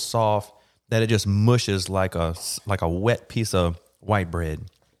so soft that it just mushes like a wet piece of white bread.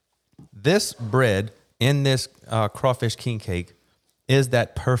 This bread in this crawfish king cake is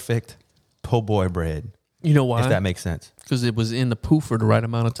that perfect po' boy bread, you know why? if that makes sense. Because it was in the poofer the right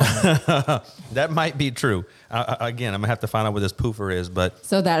amount of time. That might be true. Again, I'm going to have to find out what this poofer is, but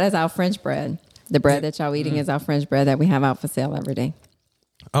So that is our French bread. The bread that y'all eating is our French bread that we have out for sale every day.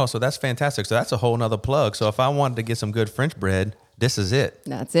 oh, so that's fantastic. So that's a whole nother plug. So if I wanted to get some good French bread, this is it.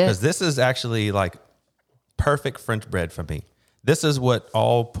 That's it. Because this is actually like perfect French bread for me. This is what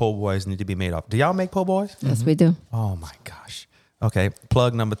all po' boys need to be made of. Do y'all make po' boys? Yes, we do. Oh my gosh. Okay,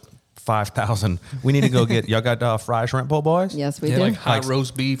 plug number 5,000. We need to go get, y'all got fried shrimp po' boys? Yes, we Yeah. do. Like high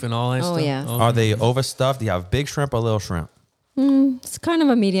roast beef and all that Oh, stuff. yeah. Are they overstuffed? Do you have big shrimp or little shrimp? It's kind of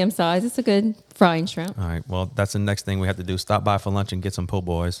a medium size. It's a good frying shrimp. All right, well, that's the next thing we have to do. Stop by for lunch and get some po'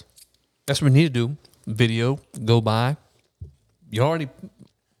 boys. That's what we need to do. Video, go by. You already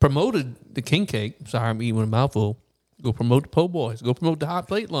promoted the king cake. Sorry, I'm eating with a mouthful. Go promote the po' boys. Go promote the hot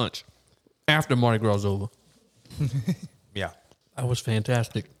plate lunch after Mardi Gras is over. Yeah. That was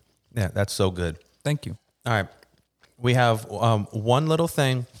fantastic. Yeah, that's so good. Thank you. All right. We have one little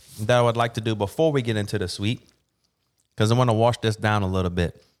thing that I would like to do before we get into the sweet, because I want to wash this down a little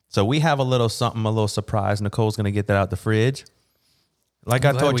bit. So we have a little something, a little surprise. Nicole's going to get that out the fridge. Like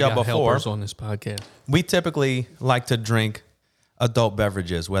I told y'all before, helpers on this podcast. we typically like to drink adult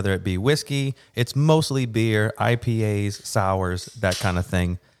beverages, whether it be whiskey, it's mostly beer, IPAs, sours, that kind of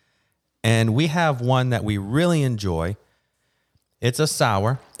thing. And we have one that we really enjoy. It's a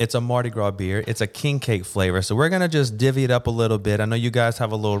sour. It's a Mardi Gras beer. It's a king cake flavor. So we're going to just divvy it up a little bit. I know you guys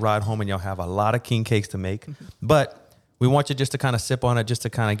have a little ride home and you'll have a lot of king cakes to make, but we want you just to kind of sip on it, just to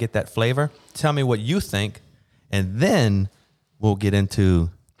kind of get that flavor. Tell me what you think, and then we'll get into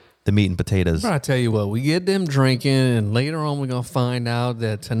the meat and potatoes. But I tell you what, we get them drinking, and later on we're going to find out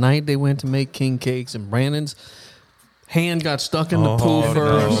that tonight they went to make king cakes, and Brandon's hand got stuck in the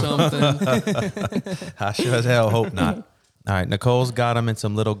poofer or something. I sure as hell hope not. All right, Nicole's got them in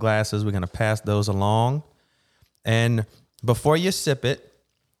some little glasses. We're going to pass those along. And before you sip it,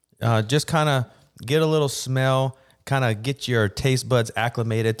 just kind of get a little smell, kind of get your taste buds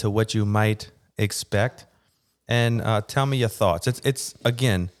acclimated to what you might expect. And tell me your thoughts. It's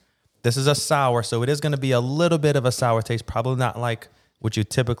again, this is a sour, so it is going to be a little bit of a sour taste. Probably not like what you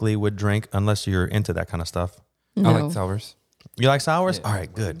typically would drink unless you're into that kind of stuff. I No. like sours. You like sours? All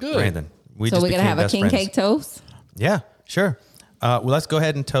right, good. Brandon, So just we're going to became have a best king friends. cake toast? Yeah, sure. Well, let's go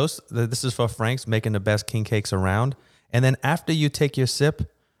ahead and toast. This is for Frank's making the best king cakes around. And then after you take your sip,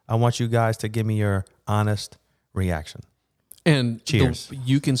 I want you guys to give me your honest reaction. And Cheers.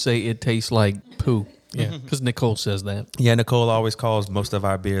 You can say it tastes like poo. Yeah, because Nicole says that. Yeah, Nicole always calls most of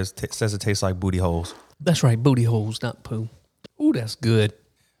our beers, says it tastes like booty holes. That's right, booty holes, not poo. Ooh, that's good.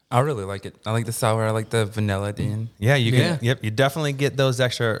 I really like it. I like the sour. I like the vanilla at the end. Yeah, you Yeah. can. Yep, you definitely get those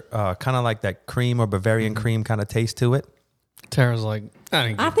extra, kind of like that cream or Bavarian cream kind of taste to it. Tara's like, I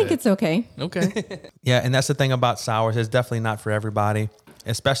didn't get I think that. it's okay. Okay. Yeah, and that's the thing about sours. It's definitely not for everybody,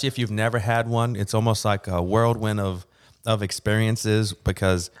 especially if you've never had one. It's almost like a whirlwind of experiences,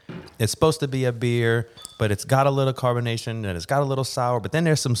 because it's supposed to be a beer, but it's got a little carbonation and it's got a little sour, but then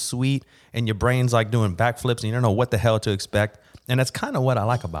there's some sweet, and your brain's like doing backflips and you don't know what the hell to expect. And that's kind of what I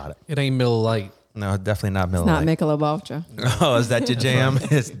like about it. It ain't Miller Lite. No, definitely not Miller Not Lite. Michelob Ultra. Oh, is that your jam?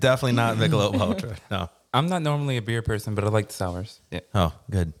 It's definitely not Michelob Ultra. No. I'm not normally a beer person, but I like the sours. Yeah. Oh,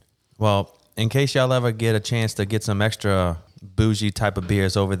 good. Well, in case y'all ever get a chance to get some extra bougie type of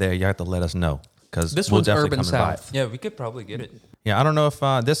beers over there, you have to let us know, because This we'll one's definitely Urban come and buy it. South. Yeah, we could probably get it. Yeah, I don't know if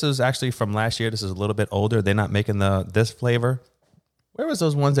this is actually from last year. This is a little bit older. They're not making this flavor. Where was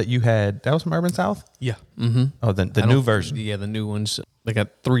those ones that you had? That was from Urban South? Yeah. Mm-hmm. Oh, the new version. Yeah, the new ones. They got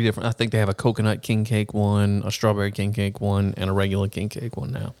 3 different. I think they have a coconut king cake one, a strawberry king cake one, and a regular king cake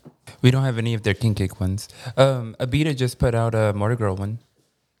one now. We don't have any of their king cake ones. Abita just put out a Mardi Gras one.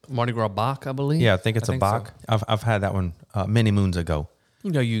 Mardi Gras Bach, I believe. Yeah, I think it's I a think Bach. I've had that one many moons ago.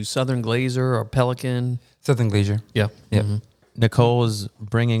 You know, use Southern Glazer or Pelican. Southern Glacier. Yeah. Yeah. Nicole is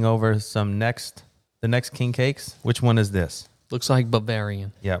bringing over the next king cakes. Which one is this? Looks like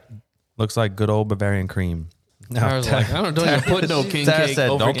Bavarian. Yep. Looks like good old Bavarian cream. No, Tara's like, I don't even put no king Tara cake said,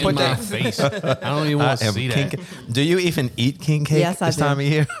 over "Don't in put my that." face. I don't even want to am see king that. ca- Do you even eat king cake Yes, I this do. time of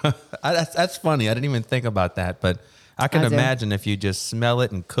year? That's funny. I didn't even think about that, but I can I do. imagine if you just smell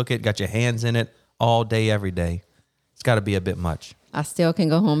it and cook it, got your hands in it all day, every day. It's got to be a bit much. I still can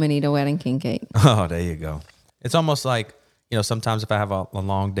go home and eat a wedding king cake. Oh, there you go. It's almost like, sometimes if I have a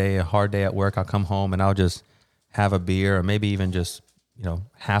long day, a hard day at work, I'll come home and I'll just have a beer, or maybe even just,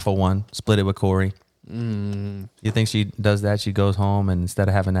 half of one, split it with Corey. You think she does that? She goes home and instead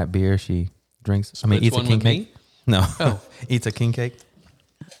of having that beer, she drinks. Splits eats a one king with me? cake. No, eats a king cake.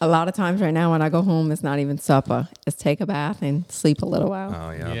 A lot of times right now when I go home, it's not even supper. It's take a bath and sleep a little while.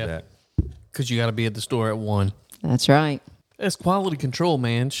 Oh yeah, Yeah. I bet. Because you got to be at the store at 1. That's right. It's quality control,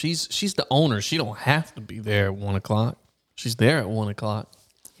 man. She's the owner. She don't have to be there at 1 o'clock. She's there at 1 o'clock.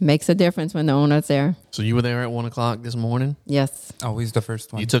 It makes a difference when the owner's there. So you were there at 1 o'clock this morning? Yes. Always the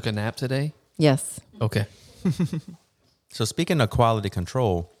first one. You took a nap today? Yes. Okay. So speaking of quality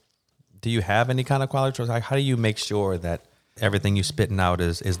control, do you have any kind of quality control? Like, how do you make sure that everything you spitting out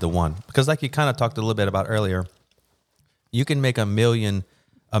is the one? Because like you kind of talked a little bit about earlier, you can make a million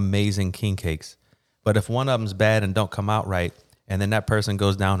amazing king cakes, but if one of them's bad and don't come out right, and then that person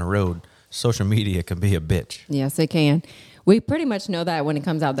goes down the road, social media can be a bitch. Yes, it can. We pretty much know that when it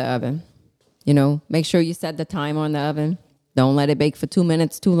comes out the oven. Make sure you set the time on the oven. Don't let it bake for 2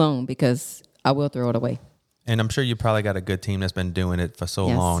 minutes too long, because I will throw it away. And I'm sure you probably got a good team that's been doing it for so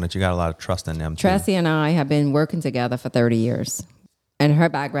Yes. long that you got a lot of trust in them too. Tracy and I have been working together for 30 years, and her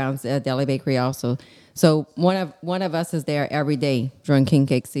background's at Deli Bakery also. So one of us is there every day during king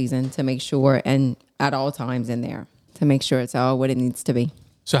cake season to make sure, and at all times in there to make sure it's all what it needs to be.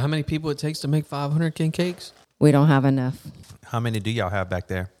 So how many people it takes to make 500 king cakes? We don't have enough. How many do y'all have back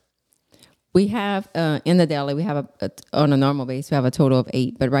there? We have in the deli. We have on a normal base. We have a total of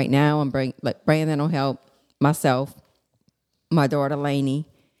 8. But right now, I'm bringing Brandon will help myself, my daughter Lainey,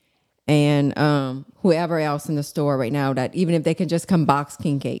 and whoever else in the store right now. That even if they can just come box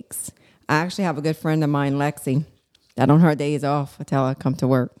king cakes. I actually have a good friend of mine, Lexi, that on her days off, I tell her come to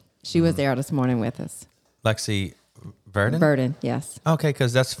work. She was there this morning with us. Lexi Verdon? Verdon, yes. Okay,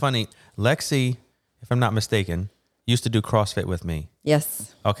 because that's funny. Lexi, if I'm not mistaken, used to do CrossFit with me.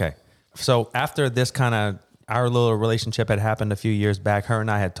 Yes. Okay. So after this kind of, our little relationship had happened a few years back, her and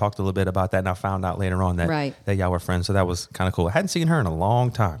I had talked a little bit about that, and I found out later on that, Right. that y'all were friends. So that was kind of cool. I hadn't seen her in a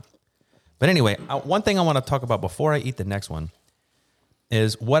long time. But anyway, one thing I want to talk about before I eat the next one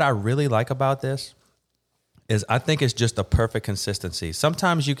is what I really like about this is I think it's just a perfect consistency.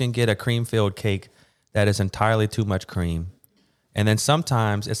 Sometimes you can get a cream-filled cake that is entirely too much cream. And then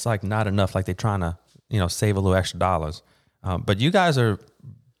sometimes it's like not enough, like they're trying to, save a little extra dollars. But you guys are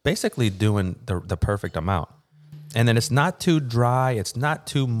basically doing the perfect amount. And then it's not too dry. It's not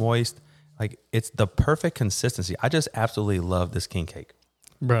too moist. Like it's the perfect consistency. I just absolutely love this king cake.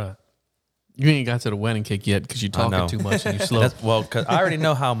 Bruh. You ain't got to the wedding cake yet because you're I know. talking too much and you slow. Because I already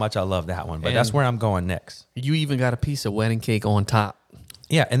know how much I love that one, but that's And- where I'm going next. You even got a piece of wedding cake on top.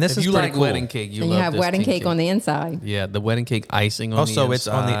 Yeah, and this If is you pretty like cool. wedding cake, you And love you have this wedding king cake on the inside. Yeah, the wedding cake icing on the Also,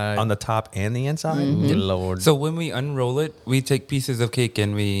 inside. it's on the top and the inside. Mm-hmm. Good Lord. So when we unroll it, we take pieces of cake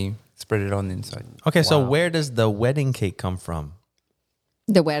and we spread it on the inside. Okay, so Wow. where does the wedding cake come from?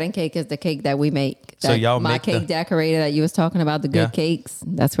 The wedding cake is the cake that we make. So That y'all my make cake the- decorator that you was talking about, the good Yeah. cakes.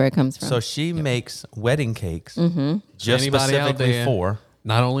 That's where it comes from. So she makes wedding cakes Mm-hmm. just Anybody out specifically there, for.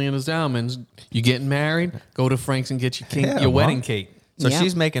 not only in the Zalmans, you getting married, go to Frank's and get your Yeah, your well. wedding cake. So Yeah.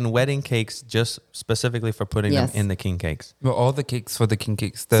 she's making wedding cakes just specifically for putting Yes. them in the king cakes. Well, all the cakes for the king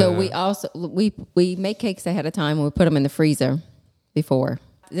cakes. So we also we make cakes ahead of time and we put them in the freezer before.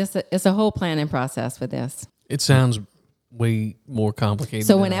 It's a whole planning process for this. It sounds way more complicated.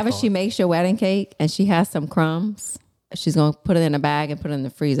 So than I whenever she thought. makes your wedding cake and she has some crumbs, she's gonna put it in a bag and put it in the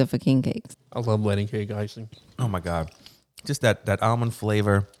freezer for king cakes. I love wedding cake icing. Oh my God. Just that almond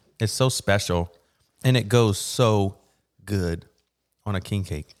flavor is so special and it goes so good on a king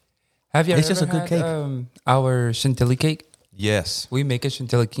cake. Have you It's ever just a good had, cake. Our chantilly cake? Yes. We make a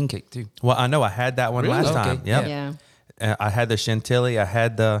chantilly king cake too. Well, I know I had that one Really? last Okay. time. Yep. Yeah. I had the chantilly. I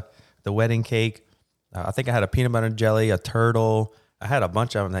had the wedding cake. I think I had a peanut butter and jelly, a turtle. I had a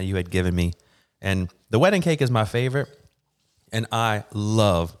bunch of them that you had given me. And the wedding cake is my favorite. And I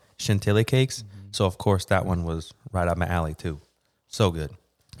love chantilly cakes. So, of course, that one was right up my alley, too. So good.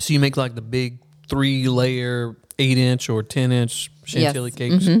 So you make like the big 3-layer, 8-inch or 10-inch chantilly Yes.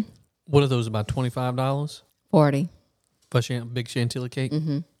 cakes. What are those? About $25 40. for big chantilly cake.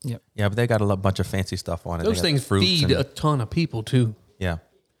 Yep. Yeah, but they got a bunch of fancy stuff on it. Those They got things fruits feed and- a ton of people too. Yeah.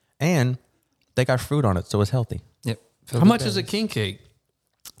 And they got fruit on it, so it's healthy. Yep. How much is a king cake?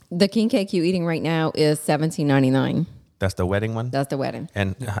 The king cake you're eating right now is $17.99. That's the wedding one. That's the wedding.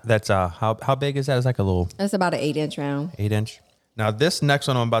 And that's how big is that? It's like a little That's about an 8-inch round. 8-inch. Now, this next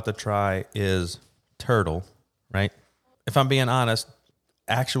one I'm about to try is turtle, right? If I'm being honest,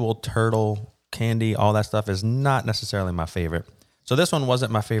 actual turtle candy, all that stuff is not necessarily my favorite. So this one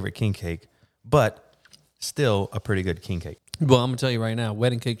wasn't my favorite king cake, but still a pretty good king cake. Well, I'm gonna tell you right now,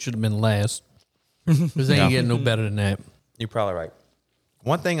 wedding cake should have been last because they ain't getting no better than that. You're probably right.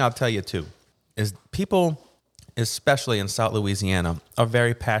 One thing I'll tell you too is people, especially in South Louisiana, are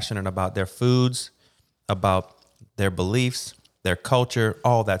very passionate about their foods, about their beliefs, their culture,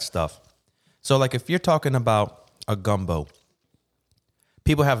 all that stuff. So like if you're talking about a gumbo,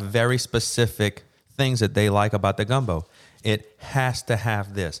 people have very specific things that they like about the gumbo. It has to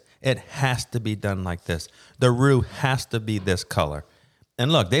have this. It has to be done like this. The roux has to be this color.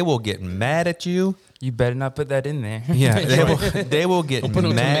 And look, they will get mad at you. You better not put that in there. Yeah, they will get Don't put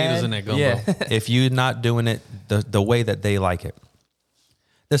no mad tomatoes in that gumbo. Yeah. if you're not doing it the way that they like it.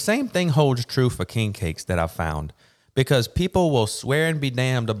 The same thing holds true for king cakes that I've found, because people will swear and be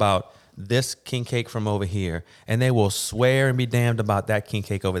damned about this king cake from over here, and they will swear and be damned about that king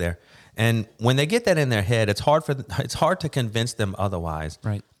cake over there. And when they get that in their head, it's hard to convince them otherwise.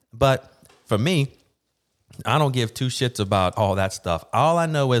 Right. But for me, I don't give two shits about all that stuff. All I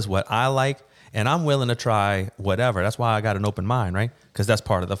know is what I like, and I'm willing to try whatever. That's why I got an open mind, right? Because that's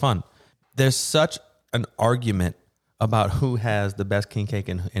part of the fun. There's such an argument about who has the best king cake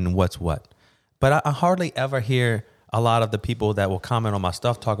and what's what. But I hardly ever hear a lot of the people that will comment on my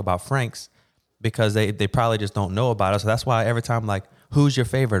stuff talk about Frank's because they probably just don't know about it. So that's why every time, like, who's your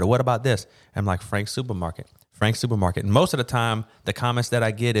favorite or what about this? I'm like, Frank's Supermarket. And most of the time, the comments that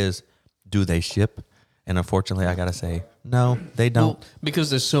I get is, do they ship? And unfortunately, I got to say, no, they don't. Well, because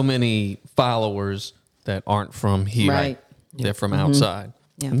there's so many followers that aren't from here. Right. They're from outside.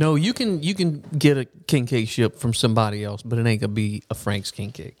 Yeah. No, you can get a king cake shipped from somebody else, but it ain't gonna be a Frank's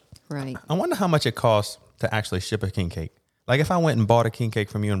king cake. Right. I wonder how much it costs to actually ship a king cake. Like if I went and bought a king cake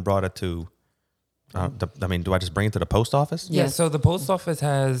from you and brought it to, do I just bring it to the post office? Yeah, Yes. so the post office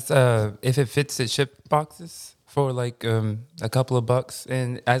has, if it fits, it ship boxes for like a couple of bucks.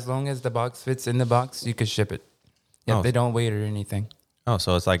 And as long as the box fits in the box, you could ship it. Yeah, Oh. they don't wait or anything. Oh,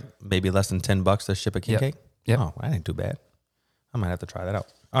 so it's like maybe less than $10 to ship a king Yep. cake? Yep. Oh, that ain't too bad. I might have to try that out.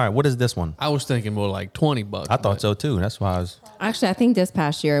 All right, what is this one? I was thinking more like $20. I thought so too. That's why I was. Actually, I think this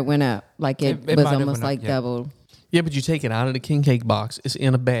past year it went up. Like it It was might have almost went up, like yeah. double. Yeah, but you take it out of the king cake box. It's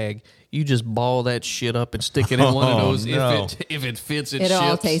in a bag. You just ball that shit up and stick it in one of Oh, those. no. If it fits, it It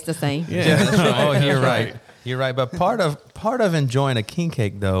all ships. tastes the same. Yeah, that's right. Oh, you're That's right. You're right. But part of enjoying a king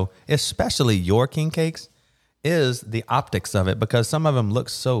cake, though, especially your king cakes, is the optics of it because some of them look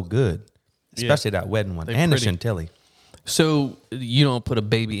so good, especially that wedding one They're and pretty. the chantilly. So you don't put a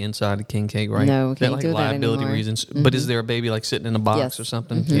baby inside the king cake, right? No, Is that can't like do that liability anymore. reasons. But is there a baby like sitting in a box Yes. or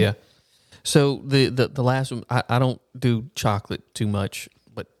something? Yeah. So the last one, I don't do chocolate too much,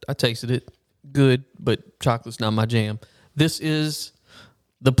 but I tasted it good, but chocolate's not my jam. This is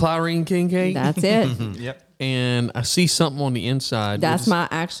the Plyrene king cake, That's it. Yep. and I see something on the inside. That's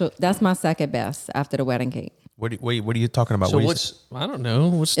my second best after the wedding cake. What are you talking about? So What do you- what's I don't know.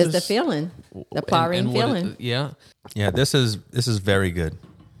 What's It's the this? filling, the And Plyrene what it- filling. yeah. Yeah, this is very good.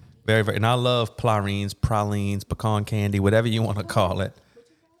 Very, very. And I love plyrines, pralines, pecan candy, whatever you want to call it.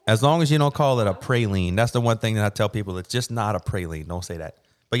 As long as you don't call it a praline. That's the one thing that I tell people. It's just not a praline. Don't say that.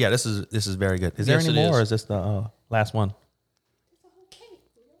 But yeah, this is very good. Is there Yes, any it more is. or is this the last one?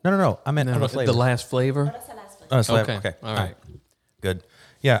 No. I meant other The flavors. last flavor. Oh, it's Okay. okay. All right. Good.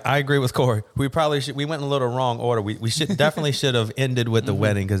 Yeah, I agree with Corey. We probably should. We went in a little wrong order. We should definitely should have ended with the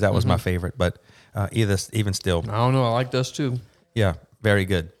wedding because that was my favorite. But even still, I don't know. I like those too. yeah, very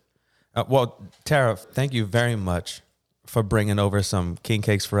good. Well, Tara, thank you very much for bringing over some king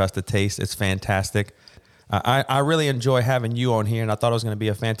cakes for us to taste. It's fantastic. I really enjoy having you on here, and I thought it was going to be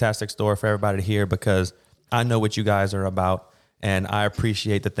a fantastic store for everybody to hear because I know what you guys are about, and I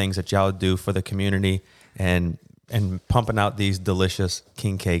appreciate the things that y'all do for the community and pumping out these delicious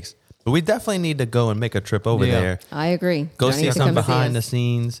king cakes. But we definitely need to go and make a trip over Yeah. there. I agree. Go Y'all see need to some come see behind the us.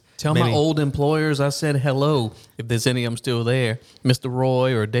 scenes. Tell my Maybe- old employers I said hello if there's any of them still there, Mr.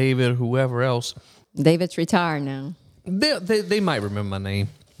 Roy or David or whoever else. David's retired now. They might remember my name.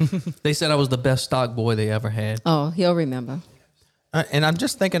 They said I was the best stock boy they ever had. Oh, he'll remember. And I'm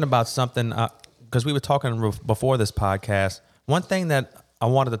just thinking about something because we were talking before this podcast. One thing that I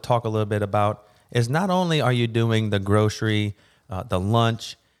wanted to talk a little bit about is not only are you doing the grocery, the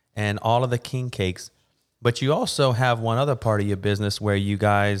lunch, and all of the king cakes, but you also have one other part of your business where you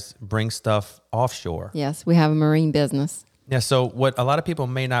guys bring stuff offshore. Yes, we have a marine business. Yeah, so what a lot of people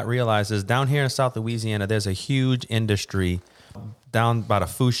may not realize is down here in South Louisiana, there's a huge industry down by the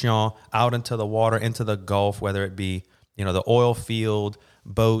Fouchon, out into the water, into the Gulf, whether it be, the oil field,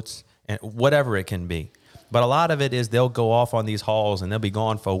 boats, and whatever it can be. But a lot of it is they'll go off on these hauls and they'll be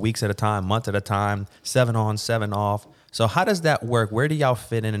gone for weeks at a time, months at a time, 7 on, 7 off. So how does that work? Where do y'all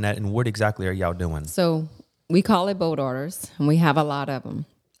fit in that, and what exactly are y'all doing? So we call it boat orders, and we have a lot of them.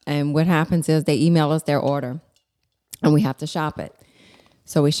 And what happens is they email us their order, and we have to shop it.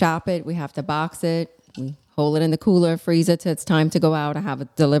 So we shop it, we have to box it, we hold it in the cooler, freeze it till it's time to go out. I have a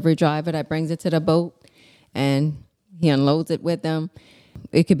delivery driver that brings it to the boat, and he unloads it with them.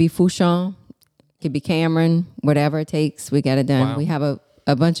 It could be Fouchon, it could be Cameron, whatever it takes, we get it done. Wow. We have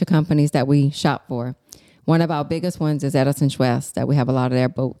a bunch of companies that we shop for. One of our biggest ones is Edison Schwest, that we have a lot of their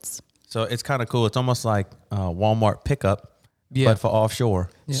boats. So it's kind of cool. It's almost like Walmart pickup, Yeah. but for offshore.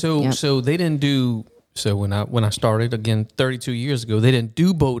 So Yep. so they didn't do so when I started again 32 years ago, they didn't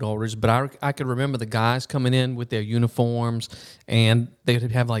do boat orders, but I could remember the guys coming in with their uniforms and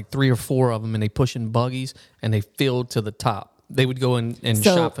they'd have like 3 or 4 of them and they pushing buggies and they filled to the top. They would go in and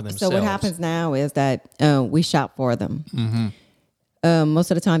shop for themselves. So what happens now is that we shop for them.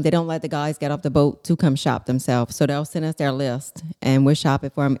 Most of the time, they don't let the guys get off the boat to come shop themselves. So they'll send us their list, and we're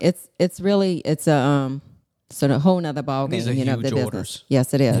shopping for them. It's a sort of whole nother ball These game, are the huge business. orders.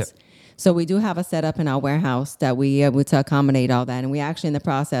 Yes, it is. Yep. So we do have a setup in our warehouse that we able to accommodate all that. And we actually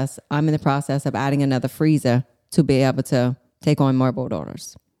I'm in the process of adding another freezer to be able to take on more boat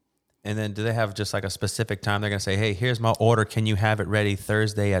orders. And then do they have just like a specific time? They're going to say, hey, here's my order. Can you have it ready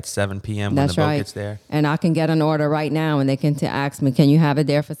Thursday at 7 p.m. when That's the boat right. gets there? And I can get an order right now and they can ask me, can you have it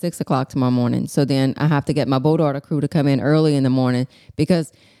there for 6 o'clock tomorrow morning? So then I have to get my boat order crew to come in early in the morning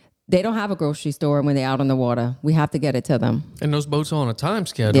because they don't have a grocery store when they're out on the water. We have to get it to them. And those boats are on a time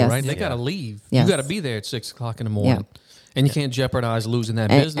schedule, Yes. right? They got to leave. Yes. You got to be there at 6 o'clock in the morning. Yeah. And you can't jeopardize losing that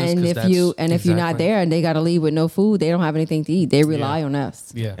And, business. and 'cause if that's- if you're not exactly. there and they got to leave with no food, they don't have anything to eat. They rely on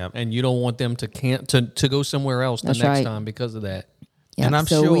us. Yeah. Yep. And you don't want them to go somewhere else the That's next right. time because of that. Yeah. And I'm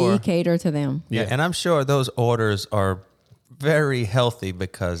so sure- we cater to them. Yeah. And I'm sure those orders are very healthy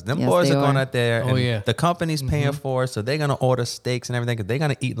because them Yes, boys they are going are. out there. Oh, And yeah. the company's paying for it. So they're going to order steaks and everything because they're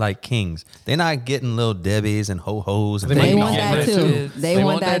going to eat like kings. They're not getting little Debbie's and ho-hos. And They They might want be that hungry, too. too. They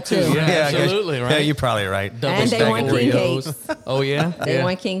want that too. Yeah, I guess- absolutely, Yeah, right? you're probably right. Double And they stack want of king Oreos. cakes. Oh, yeah? They Yeah.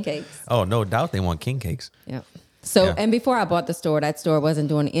 want king cakes. Oh, no doubt they want king cakes. Yeah. So, Yeah. and before I bought the store, that store wasn't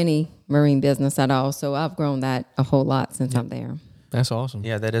doing any marine business at all. So I've grown that a whole lot since I'm there. That's awesome.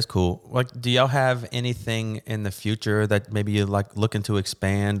 Yeah, that is cool. Like, do y'all have anything in the future that maybe you're like looking to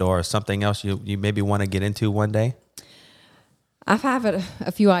expand or something else you maybe want to get into one day? I've had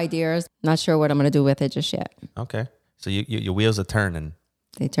a few ideas. Not sure what I'm going to do with it just yet. Okay. So your wheels are turning.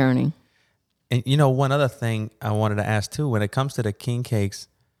 They're turning. And one other thing I wanted to ask too, when it comes to the king cakes,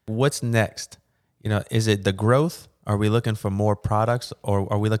 what's next? Is it the growth? Are we looking for more products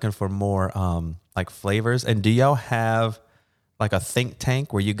or are we looking for more like flavors? And do y'all have like a think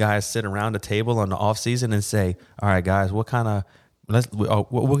tank where you guys sit around a table on the off season and say, all right, guys, what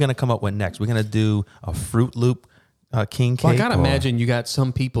we're going to come up with next? We're going to do a Fruit Loop king cake. Well, I got to or- imagine you got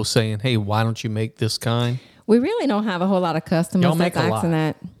some people saying, hey, why don't you make this kind? We really don't have a whole lot of customers Y'all make that's a asking lot.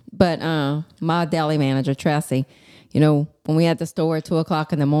 that. But my deli manager, Tressie, when we at the store at 2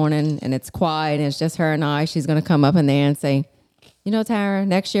 o'clock in the morning and it's quiet and it's just her and I, she's going to come up in there and say, Tara,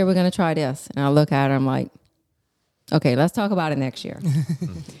 next year we're going to try this. And I look at her, I'm like, okay, let's talk about it next year.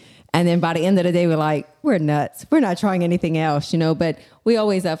 And then by the end of the day, we're like, we're nuts. We're not trying anything else, but we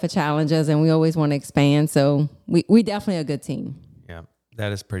always up for challenges and we always want to expand. So we definitely a good team. Yeah,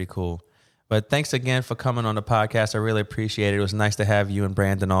 that is pretty cool. But thanks again for coming on the podcast. I really appreciate it. It was nice to have you and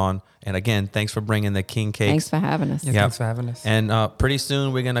Brandon on. And again, thanks for bringing the king cakes. Thanks for having us. Yeah, Yep. thanks for having us. And pretty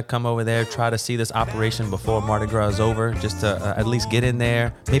soon we're going to come over there, try to see this operation before Mardi Gras is over, just to at least get in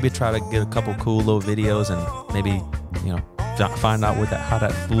there, maybe try to get a couple cool little videos and maybe, find out how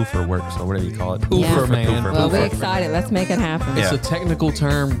that floofer works or whatever you call it. Yeah. Poofer, man. Well, Poofer. we're excited. Let's make it happen. Yeah. It's a technical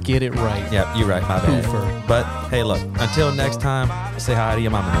term. Get it right. Yeah, you're right. My bad. Poofer. But hey, look, until next time, say hi to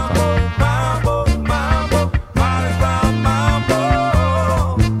your mama.